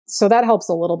 right? So that helps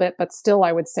a little bit, but still,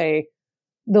 I would say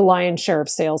the lion's share of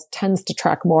sales tends to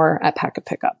track more at packet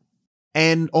pickup.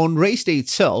 And on race day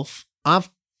itself, I've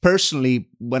personally,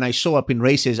 when I show up in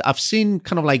races, I've seen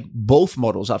kind of like both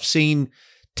models. I've seen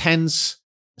tents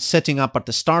setting up at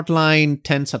the start line,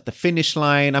 tents at the finish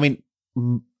line. I mean,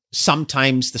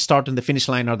 sometimes the start and the finish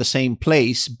line are the same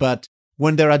place, but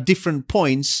when there are different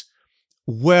points,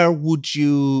 where would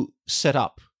you set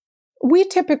up? We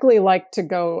typically like to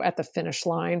go at the finish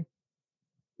line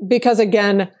because,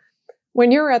 again,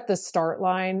 when you're at the start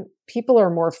line, people are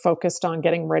more focused on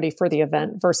getting ready for the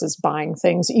event versus buying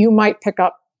things. You might pick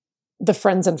up the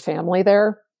friends and family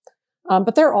there,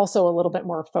 but they're also a little bit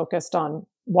more focused on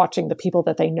watching the people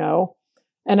that they know.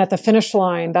 And at the finish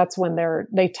line, that's when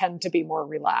they tend to be more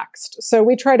relaxed. So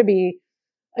we try to be,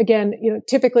 again,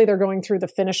 typically they're going through the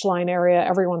finish line area.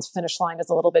 Everyone's finish line is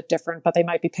a little bit different, but they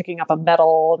might be picking up a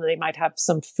medal, and they might have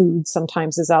some food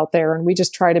sometimes is out there. And we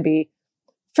just try to be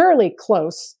fairly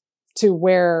close to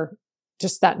where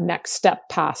just that next step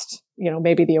past,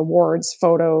 maybe the awards,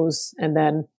 photos, and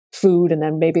then food, and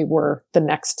then maybe we're the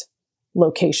next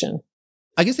location.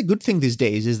 I guess the good thing these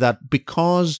days is that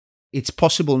because it's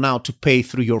possible now to pay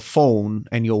through your phone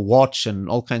and your watch and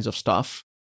all kinds of stuff,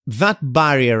 that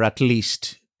barrier, at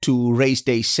least to race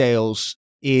day sales,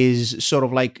 is sort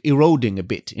of like eroding a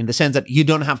bit, in the sense that you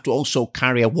don't have to also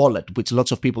carry a wallet, which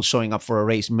lots of people showing up for a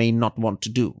race may not want to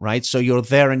do, right? So you're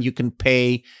there and you can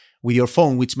pay with your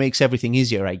phone, which makes everything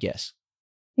easier, I guess.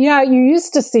 Yeah, you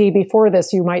used to see before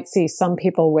this, you might see some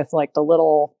people with like the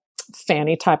little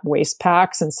fanny type waist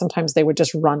packs, and sometimes they would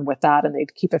just run with that and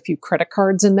they'd keep a few credit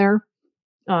cards in there,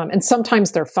 and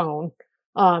sometimes their phone.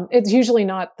 It's usually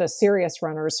not the serious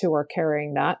runners who are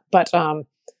carrying that, but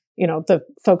the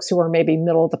folks who are maybe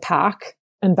middle of the pack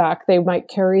and back, they might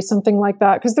carry something like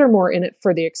that because they're more in it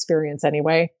for the experience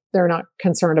anyway. They're not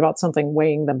concerned about something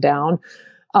weighing them down.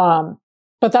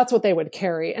 But that's what they would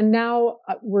carry. And now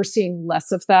we're seeing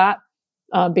less of that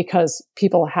because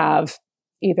people have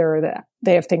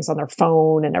they have things on their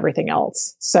phone and everything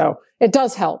else. So it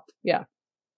does help. Yeah.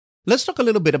 Let's talk a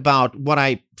little bit about what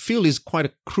I feel is quite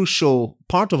a crucial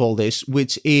part of all this,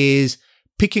 which is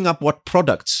picking up what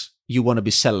products you want to be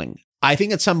selling. I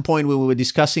think at some point when we were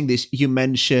discussing this, you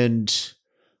mentioned,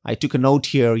 I took a note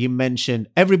here, you mentioned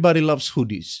everybody loves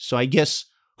hoodies. So I guess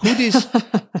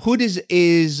hoodies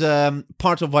is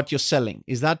part of what you're selling.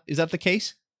 Is that the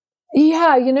case?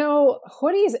 Yeah,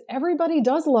 hoodies, everybody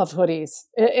does love hoodies.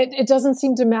 It doesn't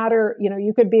seem to matter.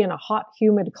 You could be in a hot,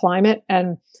 humid climate,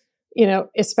 and,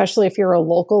 especially if you're a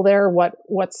local there,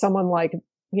 what someone like,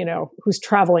 who's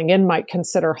traveling in might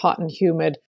consider hot and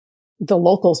humid, the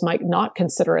locals might not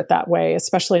consider it that way,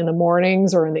 especially in the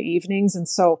mornings or in the evenings. And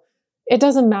so it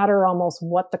doesn't matter almost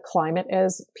what the climate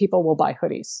is, people will buy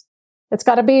hoodies. It's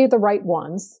got to be the right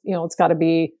ones, it's got to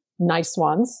be nice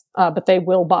ones, but they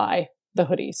will buy the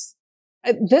hoodies.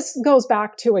 This goes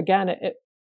back to, again,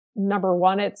 number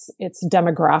one, it's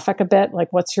demographic a bit. Like,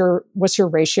 what's your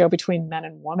ratio between men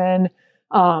and women?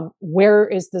 Where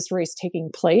is this race taking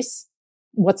place?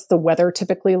 what's the weather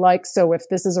typically like? So if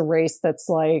this is a race that's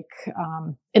like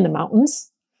in the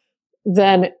mountains,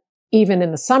 then even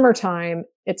in the summertime,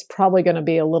 it's probably going to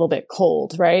be a little bit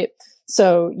cold, right?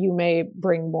 So you may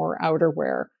bring more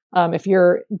outerwear. If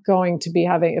you're going to be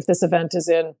if this event is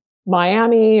in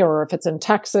Miami or if it's in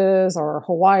Texas or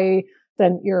Hawaii,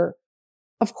 then you're,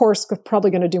 of course,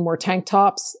 probably going to do more tank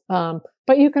tops.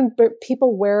 But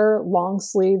people wear long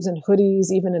sleeves and hoodies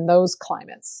even in those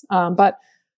climates. But,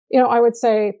 I would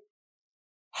say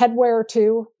headwear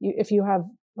too. If you have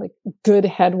like good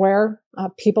headwear,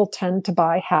 people tend to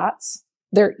buy hats.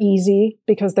 They're easy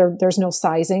because there's no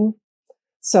sizing.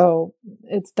 So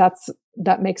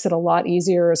that makes it a lot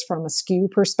easier as from a SKU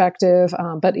perspective.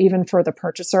 But even for the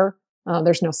purchaser,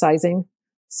 there's no sizing.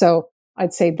 So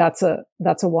I'd say that's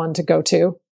a one to go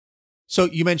to. So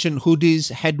you mentioned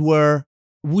hoodies, headwear.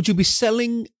 Would you be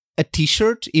selling a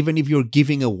t-shirt even if you're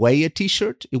giving away a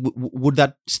t-shirt? Would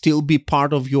that still be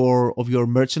part of your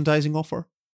merchandising offer?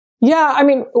 Yeah, I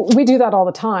mean, we do that all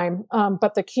the time.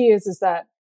 But the key is that,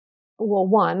 well,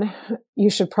 one, you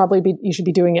should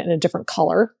be doing it in a different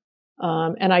color.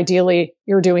 And ideally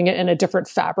you're doing it in a different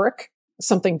fabric,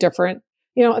 something different.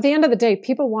 At the end of the day,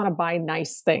 people want to buy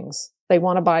nice things. They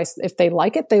want to buy, if they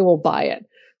like it, they will buy it.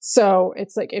 So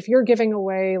it's like, if you're giving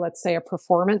away, let's say, a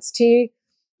performance tee,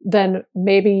 then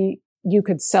maybe you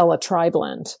could sell a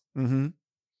tri-blend. Mm-hmm.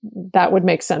 That would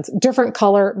make sense. Different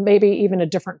color, maybe even a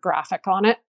different graphic on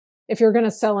it. If you're going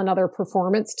to sell another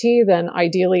performance tee, then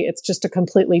ideally it's just a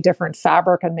completely different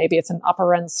fabric, and maybe it's an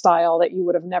upper end style that you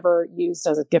would have never used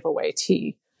as a giveaway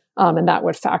tee. And that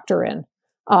would factor in.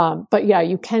 But yeah,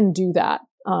 you can do that.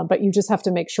 But you just have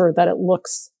to make sure that it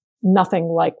looks nothing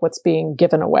like what's being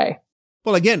given away.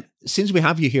 Well, again, since we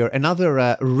have you here,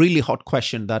 another really hot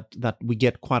question that we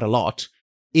get quite a lot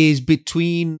is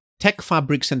between tech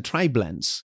fabrics and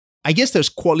tri-blends. I guess there's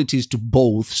qualities to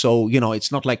both. So,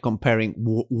 it's not like comparing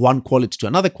one quality to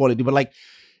another quality, but like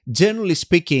generally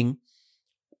speaking,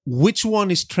 which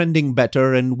one is trending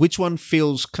better and which one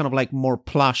feels kind of like more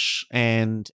plush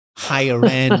and higher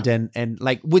end and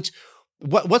like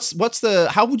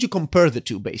how would you compare the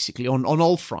two basically on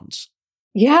all fronts?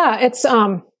 Yeah, it's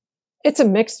a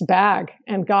mixed bag.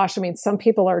 And gosh, I mean, some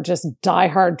people are just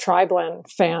diehard tri-blend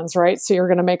fans, right? So you're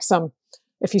going to make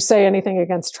if you say anything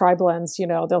against tri-blends,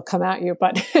 they'll come at you.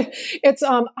 But it's,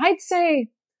 I'd say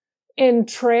in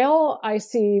trail, I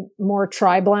see more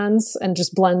tri-blends and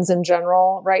just blends in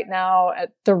general right now.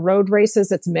 At the road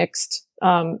races, it's mixed.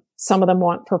 Some of them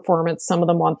want performance. Some of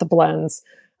them want the blends.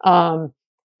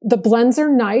 The blends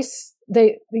are nice.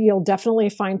 You'll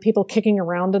definitely find people kicking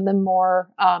around in them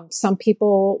more. Some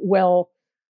people will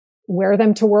wear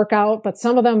them to work out, but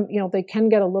some of them, they can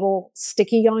get a little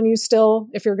sticky on you still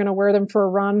if you're going to wear them for a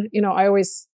run. I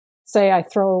always say I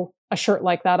throw a shirt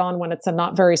like that on when it's a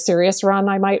not very serious run.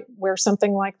 I might wear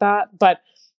something like that. But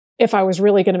if I was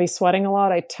really going to be sweating a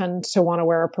lot, I tend to want to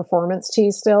wear a performance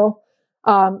tee still.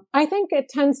 I think it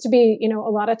tends to be, a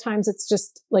lot of times it's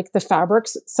just like the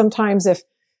fabrics. Sometimes if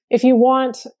you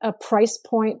want a price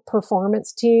point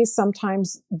performance tee,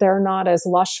 sometimes they're not as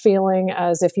lush feeling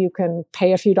as if you can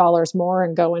pay a few dollars more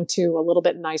and go into a little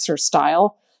bit nicer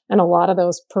style. And a lot of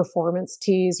those performance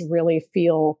tees really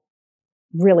feel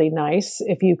really nice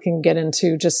if you can get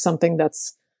into just something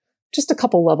that's just a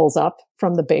couple levels up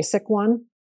from the basic one.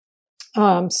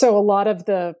 So a lot of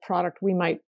the product we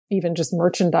might even just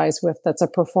merchandise with that's a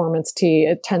performance tee,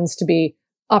 it tends to be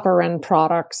upper end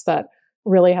products that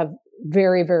really have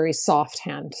very, very soft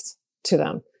hands to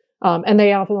them. And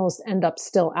they almost end up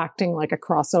still acting like a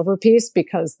crossover piece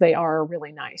because they are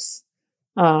really nice.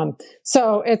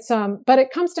 So it's, but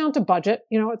it comes down to budget.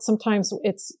 Sometimes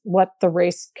it's what the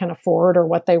race can afford or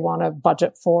what they want to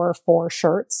budget for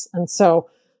shirts. And so,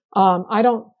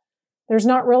 there's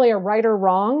not really a right or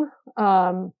wrong.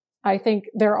 I think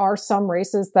there are some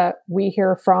races that we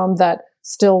hear from that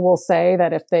still will say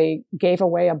that if they gave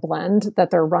away a blend,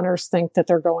 that their runners think that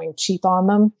they're going cheap on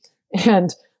them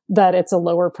and that it's a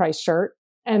lower price shirt.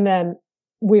 And then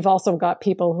we've also got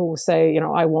people who say,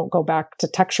 I won't go back to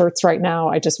tech shirts right now.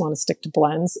 I just want to stick to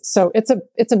blends. So it's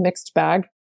a mixed bag,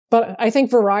 but I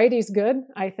think variety is good.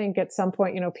 I think at some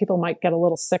point, people might get a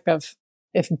little sick of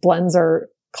if blends are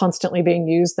constantly being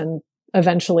used, then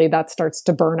eventually that starts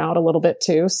to burn out a little bit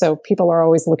too. So people are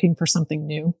always looking for something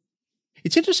new.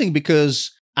 It's interesting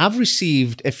because I've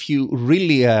received a few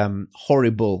really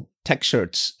horrible tech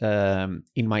shirts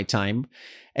in my time.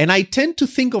 And I tend to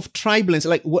think of tri-blends,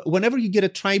 like whenever you get a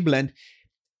tri-blend,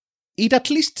 it at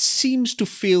least seems to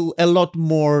feel a lot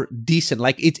more decent.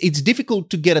 Like it's difficult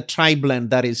to get a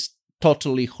tri-blend that is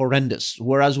totally horrendous.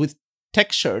 Whereas with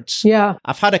tech shirts, Yeah.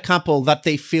 I've had a couple that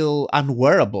they feel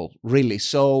unwearable, really.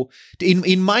 So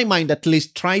in my mind, at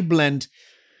least, Tri-Blend,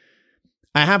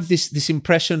 I have this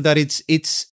impression that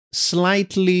it's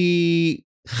slightly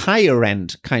higher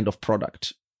end kind of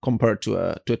product compared to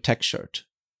a tech shirt.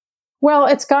 Well,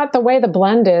 it's got the way the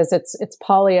blend is. It's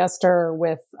polyester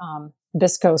with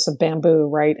viscose of bamboo,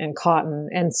 right, and cotton,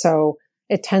 and so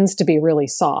it tends to be really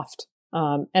soft.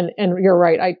 And you're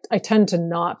right. I tend to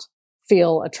not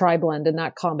feel a Tri-Blend in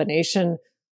that combination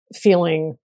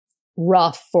feeling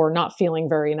rough or not feeling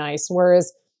very nice.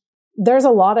 Whereas there's a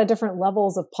lot of different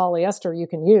levels of polyester you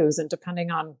can use, and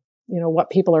depending on what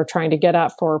people are trying to get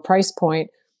at for a price point,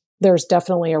 there's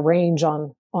definitely a range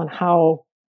on how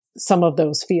some of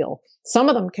those feel. Some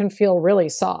of them can feel really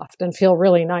soft and feel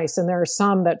really nice, and there are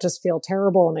some that just feel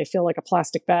terrible and they feel like a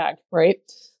plastic bag, right?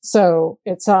 So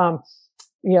it's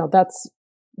that's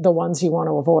the ones you want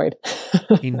to avoid.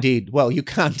 Indeed. Well, you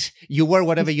can't. You wear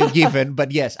whatever you're given,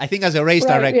 but yes, I think as a race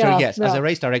director, as a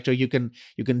race director, you can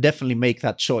definitely make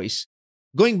that choice.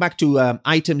 Going back to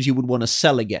items you would want to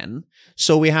sell again.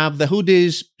 So we have the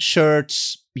hoodies,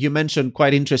 shirts. You mentioned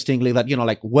quite interestingly that,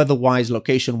 like weather-wise,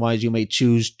 location-wise, you may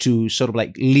choose to sort of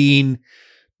like lean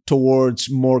towards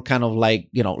more kind of like,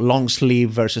 long sleeve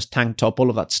versus tank top, all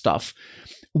of that stuff.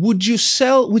 Would you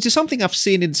sell, which is something I've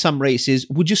seen in some races,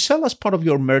 would you sell as part of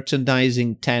your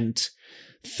merchandising tent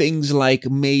things like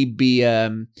maybe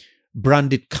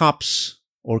branded cups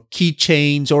or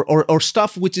keychains or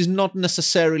stuff which is not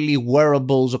necessarily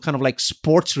wearables or kind of like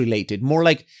sports related, more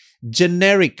like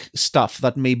generic stuff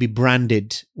that may be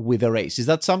branded with a race? Is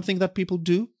that something that people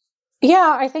do?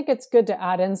 Yeah, I think it's good to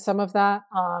add in some of that.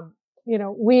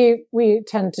 We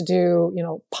tend to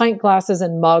do, pint glasses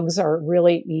and mugs are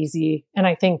really easy. And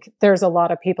I think there's a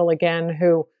lot of people, again,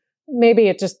 who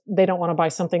maybe they don't want to buy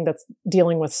something that's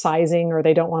dealing with sizing, or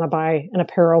they don't want to buy an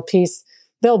apparel piece.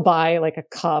 They'll buy like a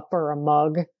cup or a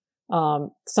mug,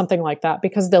 something like that,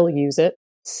 because they'll use it.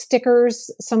 Stickers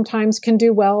sometimes can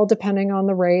do well depending on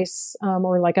the race,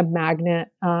 or like a magnet.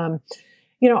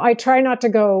 I try not to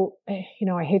go,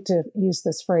 I hate to use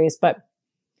this phrase, but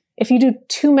if you do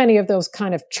too many of those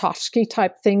kind of tchotchke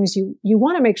type things, you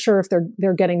want to make sure if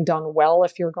they're getting done well,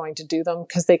 if you're going to do them,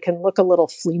 because they can look a little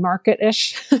flea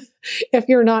market-ish if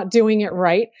you're not doing it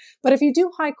right. But if you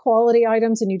do high quality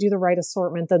items and you do the right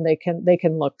assortment, then they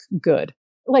can look good.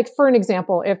 Like for an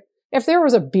example, if there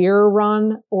was a beer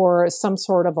run or some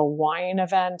sort of a wine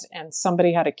event and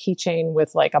somebody had a keychain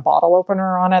with like a bottle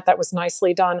opener on it that was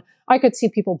nicely done, I could see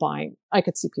people buying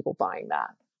that.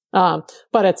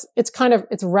 But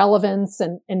it's relevance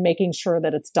and making sure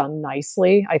that it's done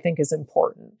nicely, I think, is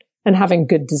important, and having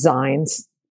good designs.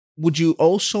 Would you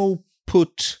also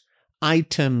put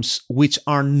items which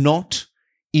are not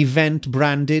event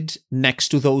branded next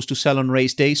to those to sell on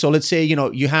race day? So let's say,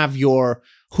 you have your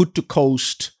Hood to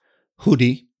Coast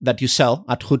hoodie that you sell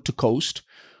at Hood to Coast.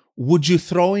 Would you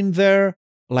throw in there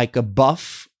like a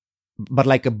buff, but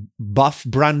like a buff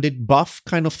branded buff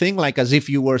kind of thing, like as if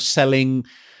you were selling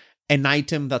an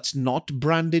item that's not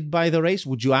branded by the race?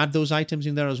 Would you add those items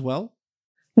in there as well?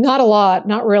 Not a lot,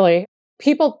 not really.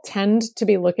 People tend to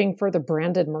be looking for the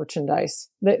branded merchandise.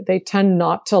 They tend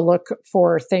not to look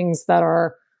for things that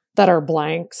are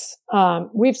blanks.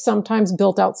 We've sometimes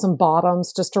built out some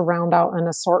bottoms just to round out an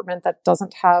assortment that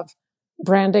doesn't have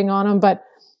branding on them. But,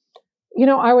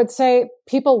 I would say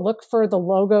people look for the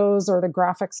logos or the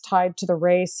graphics tied to the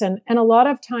race. And a lot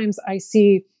of times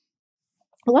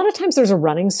there's a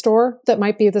running store that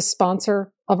might be the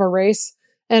sponsor of a race.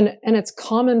 And it's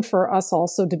common for us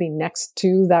also to be next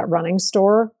to that running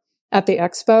store at the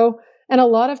expo. And a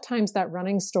lot of times that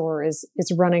running store is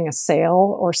running a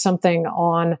sale or something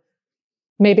on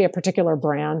maybe a particular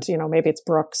brand, maybe it's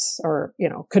Brooks or,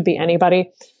 could be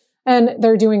anybody. And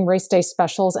they're doing race day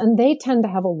specials, and they tend to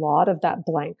have a lot of that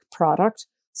blank product.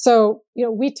 So,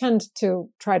 we tend to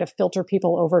try to filter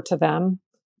people over to them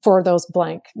for those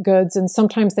blank goods. And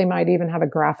sometimes they might even have a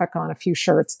graphic on a few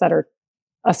shirts that are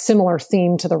a similar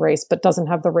theme to the race, but doesn't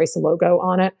have the race logo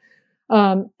on it.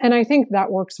 And I think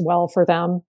that works well for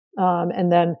them.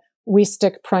 And then we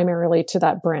stick primarily to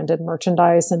that branded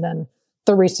merchandise, and then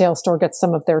the retail store gets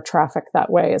some of their traffic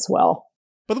that way as well.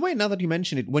 By the way, now that you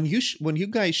mention it, when you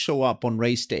guys show up on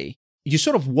race day, you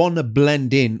sort of want to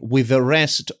blend in with the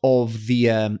rest of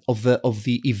the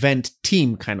event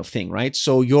team kind of thing, right?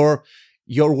 So you're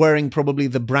wearing probably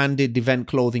the branded event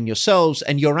clothing yourselves,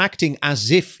 and you're acting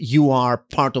as if you are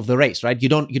part of the race, right? You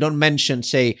don't mention,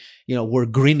 say, we're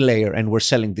Green Layer and we're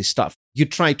selling this stuff. You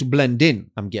try to blend in,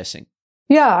 I'm guessing.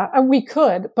 Yeah, we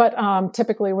could, but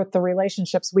typically with the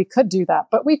relationships, we could do that.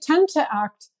 But we tend to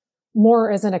act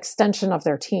more as an extension of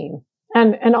their team.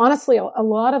 And honestly, a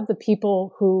lot of the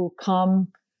people who come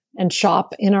and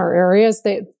shop in our areas,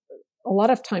 a lot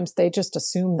of times they just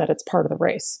assume that it's part of the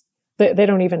race. They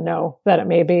don't even know that it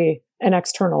may be an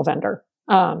external vendor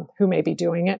who may be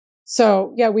doing it.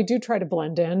 So yeah, we do try to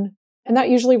blend in, and that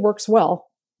usually works well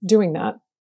doing that.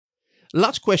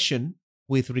 Last question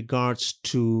with regards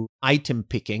to item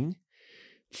picking.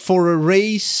 For a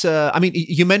race,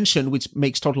 you mentioned, which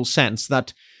makes total sense,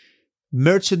 that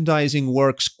merchandising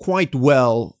works quite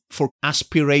well for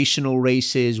aspirational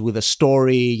races with a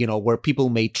story, where people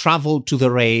may travel to the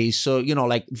race. So,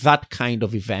 like that kind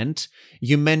of event.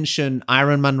 You mentioned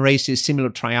Ironman races, similar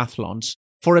triathlons.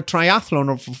 For a triathlon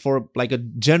or for like a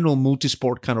general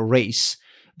multisport kind of race,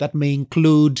 that may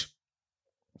include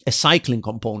a cycling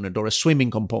component or a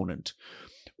swimming component.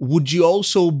 Would you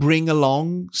also bring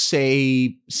along,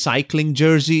 say, cycling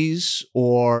jerseys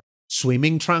or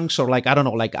swimming trunks or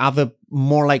other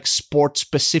more like sport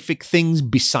specific things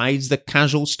besides the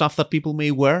casual stuff that people may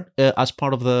wear as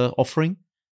part of the offering?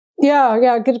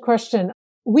 Yeah, good question.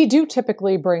 We do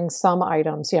typically bring some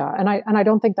items, yeah, and I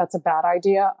don't think that's a bad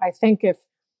idea. I think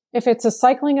if it's a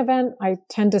cycling event, I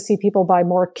tend to see people buy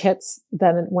more kits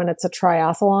than when it's a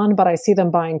triathlon, but I see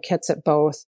them buying kits at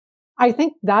both. I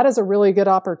think that is a really good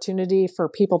opportunity for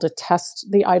people to test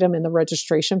the item in the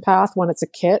registration path when it's a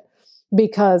kit,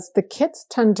 because the kits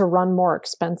tend to run more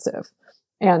expensive.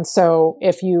 And so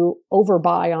if you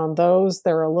overbuy on those,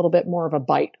 they're a little bit more of a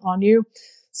bite on you.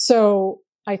 So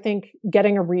I think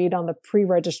getting a read on the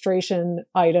pre-registration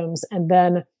items and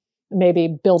then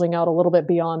maybe building out a little bit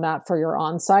beyond that for your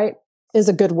on-site is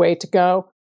a good way to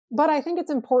go. But I think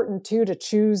it's important too to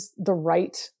choose the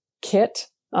right kit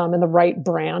and the right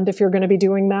brand if you're going to be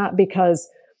doing that, because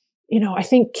I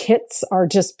think kits are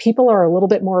people are a little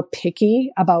bit more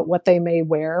picky about what they may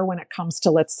wear when it comes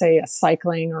to, let's say, a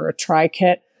cycling or a tri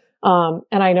kit. And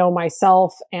I know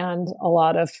myself and a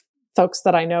lot of folks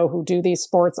that I know who do these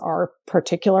sports are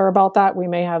particular about that. We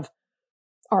may have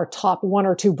our top one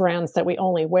or two brands that we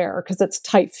only wear because it's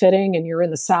tight fitting and you're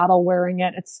in the saddle wearing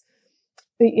it. It's,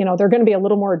 they're going to be a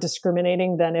little more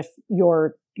discriminating than if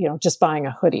you're, just buying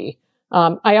a hoodie.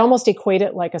 I almost equate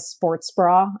it like a sports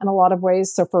bra in a lot of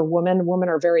ways. So for women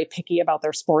are very picky about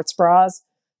their sports bras.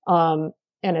 And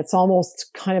it's almost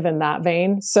kind of in that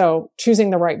vein. So choosing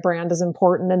the right brand is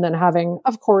important. And then having,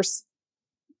 of course,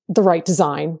 the right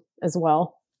design as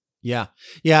well. Yeah.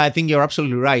 I think you're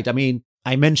absolutely right. I mean,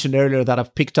 I mentioned earlier that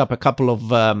I've picked up a couple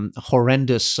of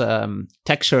horrendous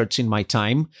tech shirts in my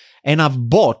time. And I've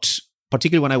bought,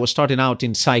 particularly when I was starting out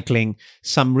in cycling,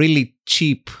 some really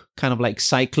cheap kind of like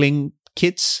cycling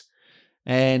kits,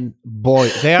 and boy,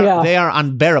 they are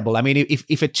unbearable. I mean,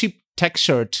 if a cheap tech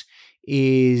shirt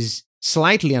is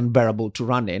slightly unbearable to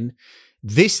run in,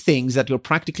 these things that you're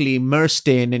practically immersed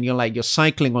in and you're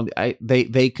cycling on,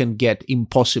 they can get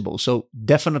impossible. So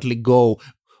definitely go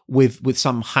with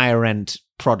some higher end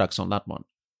products on that one.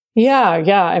 Yeah.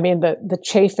 I mean, the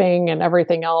chafing and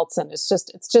everything else. And it's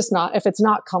just not, if it's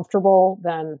not comfortable,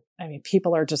 then, I mean,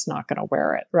 people are just not going to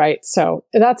wear it. Right. So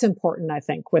that's important, I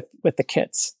think, with the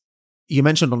kits. You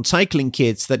mentioned on cycling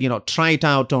kits that, try it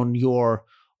out on your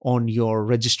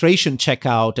registration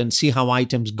checkout and see how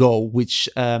items go, which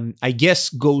I guess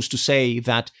goes to say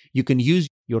that you can use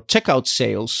your checkout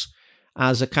sales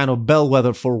as a kind of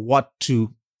bellwether for what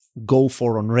to go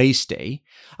for on race day.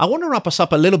 I want to wrap us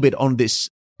up a little bit on this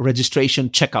registration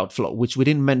checkout flow, which we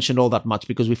didn't mention all that much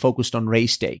because we focused on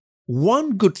race day.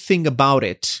 One good thing about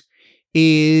it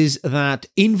is that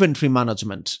inventory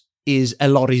management is a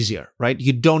lot easier, right?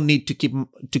 You don't need to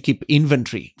keep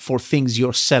inventory for things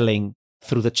you're selling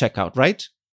through the checkout, right?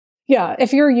 Yeah,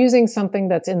 if you're using something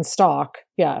that's in stock,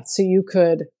 yeah, so you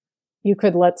could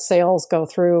let sales go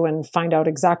through and find out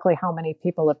exactly how many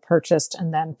people have purchased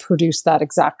and then produce that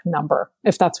exact number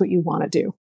if that's what you want to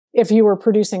do. If you were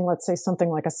producing, let's say, something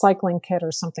like a cycling kit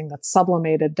or something that's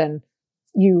sublimated, then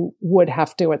you would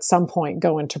have to at some point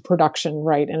go into production,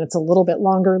 right? And it's a little bit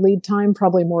longer lead time,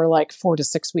 probably more like 4 to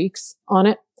 6 weeks on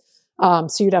it.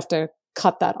 So you'd have to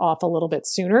cut that off a little bit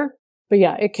sooner. But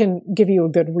yeah, it can give you a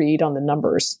good read on the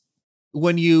numbers.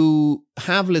 When you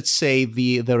have, let's say,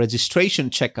 the registration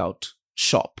checkout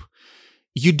shop,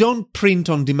 you don't print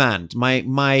on demand.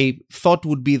 My thought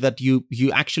would be that you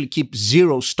actually keep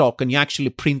zero stock and you actually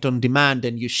print on demand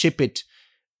and you ship it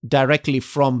directly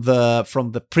from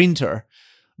the printer.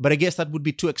 But I guess that would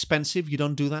be too expensive. You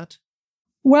don't do that?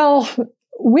 Well,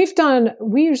 we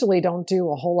usually don't do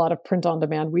a whole lot of print on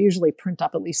demand. We usually print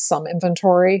up at least some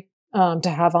inventory to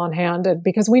have on hand, and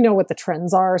because we know what the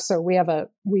trends are. So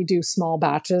we do small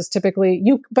batches typically.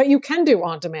 But you can do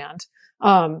on demand.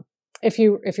 If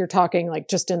you're talking like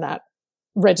just in that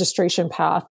registration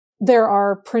path. There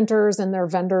are printers and there are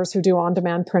vendors who do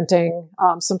on-demand printing.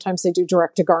 Sometimes they do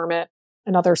direct-to-garment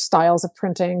and other styles of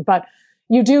printing, but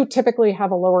you do typically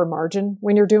have a lower margin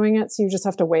when you're doing it. So you just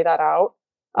have to weigh that out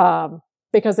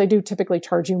because they do typically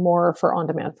charge you more for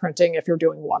on-demand printing if you're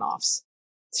doing one-offs.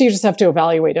 So you just have to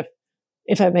evaluate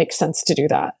if it makes sense to do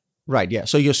that. Right. Yeah.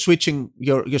 So you're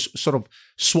sort of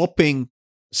swapping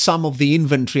some of the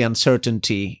inventory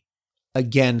uncertainty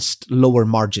against lower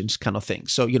margins kind of thing.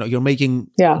 So, you're making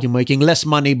less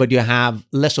money, but you have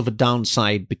less of a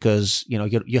downside because, you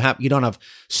don't have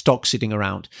stock sitting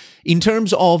around. In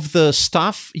terms of the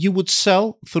stuff you would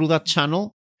sell through that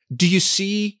channel, do you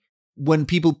see when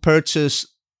people purchase,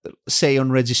 say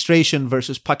on registration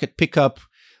versus packet pickup,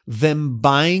 them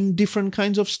buying different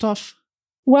kinds of stuff?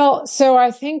 Well, so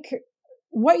I think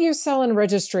what you sell in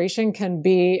registration can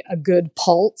be a good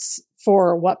pulse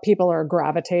for what people are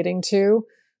gravitating to.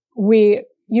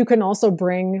 You can also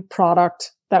bring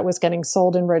product that was getting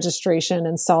sold in registration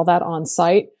and sell that on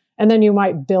site. And then you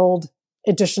might build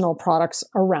additional products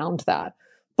around that.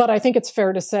 But I think it's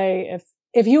fair to say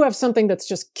if you have something that's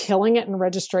just killing it in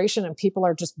registration and people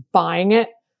are just buying it,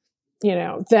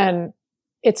 then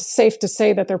it's safe to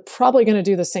say that they're probably going to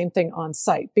do the same thing on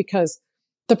site because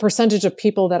the percentage of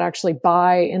people that actually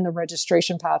buy in the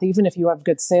registration path, even if you have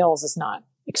good sales, is not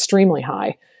extremely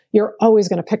high. You're always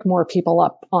going to pick more people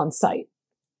up on site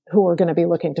who are going to be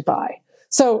looking to buy.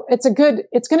 So it's going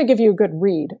to give you a good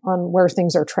read on where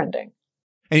things are trending.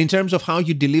 And in terms of how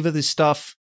you deliver this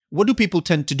stuff, what do people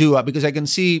tend to do? Because I can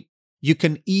see you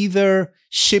can either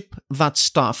ship that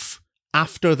stuff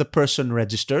after the person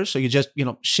registers. So you just,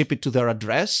 ship it to their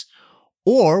address,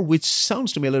 or, which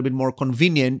sounds to me a little bit more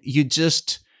convenient, you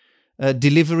just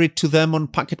deliver it to them on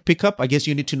packet pickup. I guess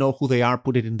you need to know who they are,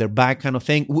 put it in their bag kind of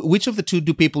thing. Which of the two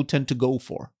do people tend to go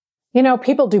for?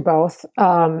 People do both.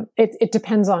 It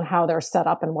depends on how they're set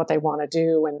up and what they want to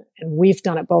do. And we've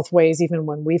done it both ways, even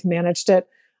when we've managed it.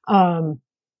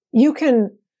 You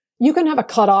can have a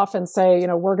cutoff and say,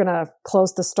 we're going to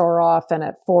close the store off. And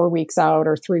at 4 weeks out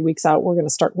or 3 weeks out,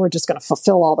 we're just going to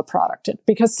fulfill all the product.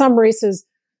 Because some races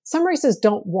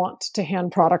don't want to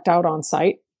hand product out on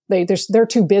site. They're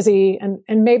too busy.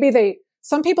 And maybe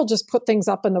some people just put things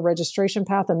up in the registration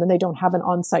path and then they don't have an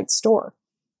on-site store.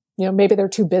 Maybe they're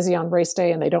too busy on race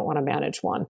day and they don't want to manage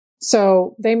one.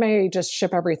 So they may just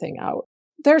ship everything out.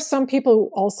 There's some people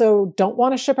who also don't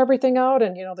want to ship everything out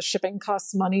and, the shipping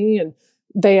costs money and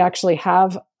they actually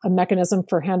have a mechanism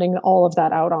for handing all of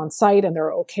that out on site and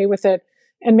they're okay with it.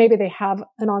 And maybe they have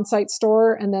an on-site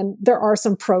store. And then there are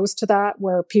some pros to that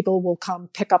where people will come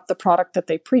pick up the product that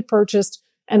they pre-purchased.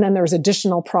 And then there's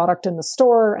additional product in the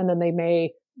store. And then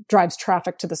drives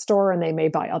traffic to the store and they may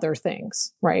buy other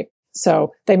things, right?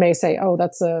 So they may say, oh,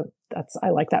 I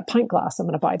like that pint glass. I'm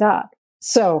going to buy that.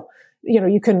 So,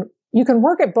 you can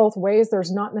work it both ways.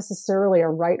 There's not necessarily a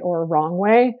right or a wrong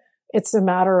way. It's a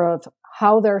matter of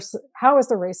how is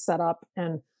the race set up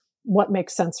and what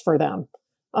makes sense for them.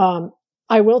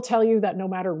 I will tell you that no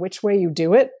matter which way you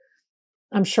do it,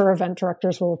 I'm sure event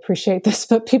directors will appreciate this,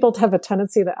 but people have a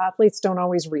tendency that athletes don't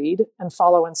always read and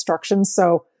follow instructions.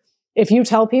 So if you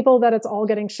tell people that it's all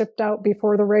getting shipped out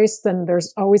before the race, then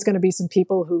there's always going to be some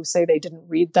people who say they didn't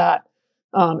read that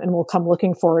and will come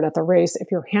looking for it at the race. If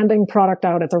you're handing product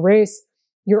out at the race,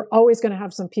 you're always going to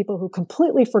have some people who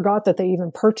completely forgot that they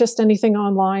even purchased anything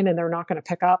online and they're not going to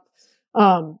pick up.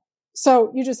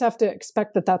 So you just have to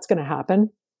expect that that's going to happen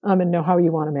and know how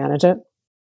you want to manage it.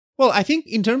 Well, I think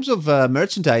in terms of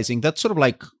merchandising, that's sort of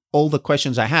like all the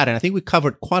questions I had. And I think we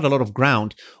covered quite a lot of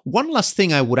ground. One last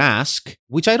thing I would ask,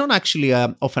 which I don't actually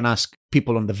often ask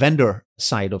people on the vendor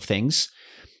side of things,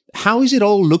 how is it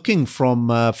all looking from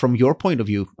your point of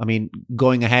view? I mean,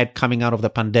 going ahead, coming out of the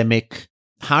pandemic,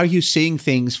 how are you seeing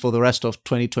things for the rest of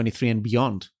 2023 and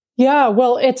beyond? Yeah,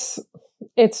 well,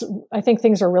 I think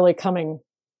things are really coming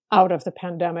out of the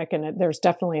pandemic, and there's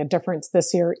definitely a difference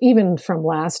this year, even from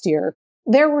last year.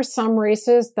 There were some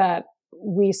races that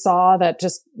we saw that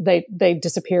just they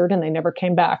disappeared and they never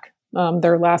came back.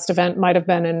 Their last event might have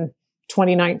been in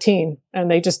 2019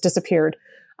 and they just disappeared.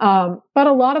 But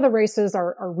a lot of the races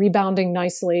are rebounding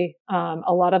nicely.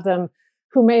 A lot of them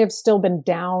who may have still been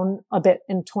down a bit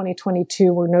in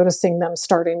 2022, we're noticing them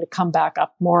starting to come back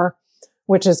up more,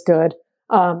 which is good.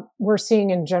 We're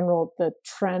seeing in general the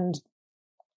trend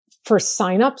for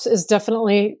signups is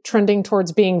definitely trending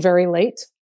towards being very late.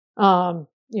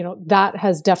 That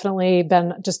has definitely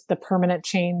been just the permanent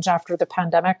change after the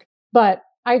pandemic. But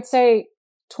I'd say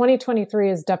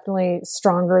 2023 is definitely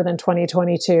stronger than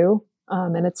 2022.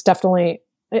 And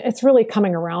it's really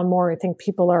coming around more. I think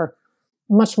people are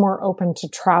much more open to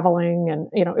traveling. And,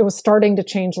 it was starting to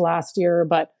change last year,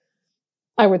 but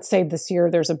I would say this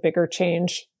year there's a bigger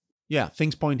change. Yeah,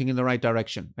 things pointing in the right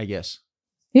direction, I guess.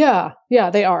 Yeah,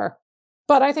 they are.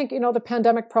 But I think, the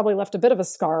pandemic probably left a bit of a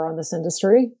scar on this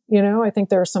industry. I think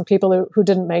there are some people who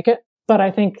didn't make it, but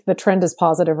I think the trend is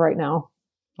positive right now.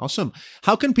 Awesome.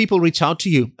 How can people reach out to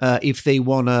you if they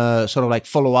want to sort of like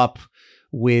follow up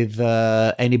with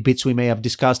any bits we may have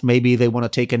discussed? Maybe they want to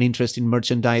take an interest in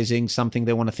merchandising, something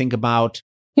they want to think about.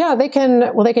 Yeah, they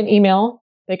can email.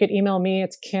 They could email me.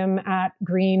 It's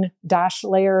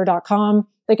kim@green-layer.com.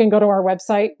 They can go to our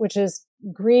website, which is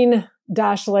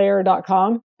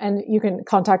green-layer.com. And you can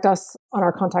contact us on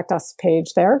our Contact Us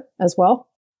page there as well.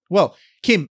 Well,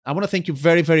 Kim, I want to thank you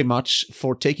very, very much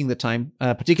for taking the time,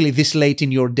 particularly this late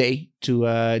in your day,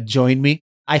 to join me.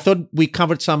 I thought we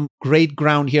covered some great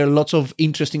ground here, lots of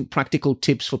interesting practical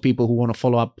tips for people who want to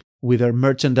follow up with their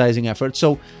merchandising efforts.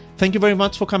 So thank you very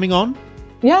much for coming on.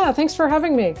 Yeah, thanks for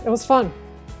having me. It was fun.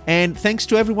 And thanks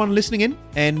to everyone listening in,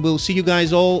 and we'll see you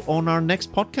guys all on our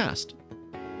next podcast.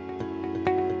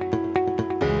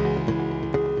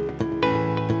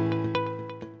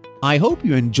 I hope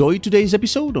you enjoyed today's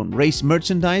episode on race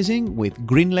merchandising with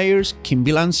Green Layer's Kim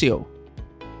Bilancio.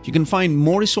 You can find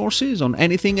more resources on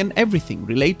anything and everything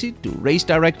related to race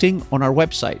directing on our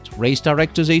website,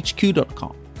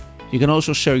 racedirectorshq.com. You can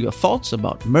also share your thoughts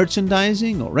about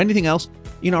merchandising or anything else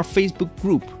in our Facebook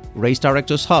group, Race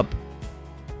Directors Hub.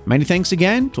 Many thanks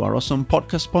again to our awesome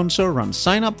podcast sponsor, Run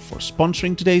Sign Up, for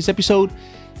sponsoring today's episode.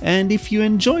 And if you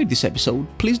enjoyed this episode,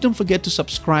 please don't forget to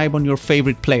subscribe on your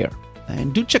favorite player.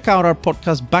 And do check out our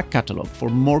podcast back catalog for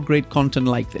more great content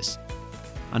like this.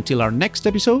 Until our next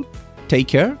episode, take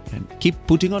care and keep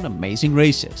putting on amazing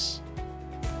races.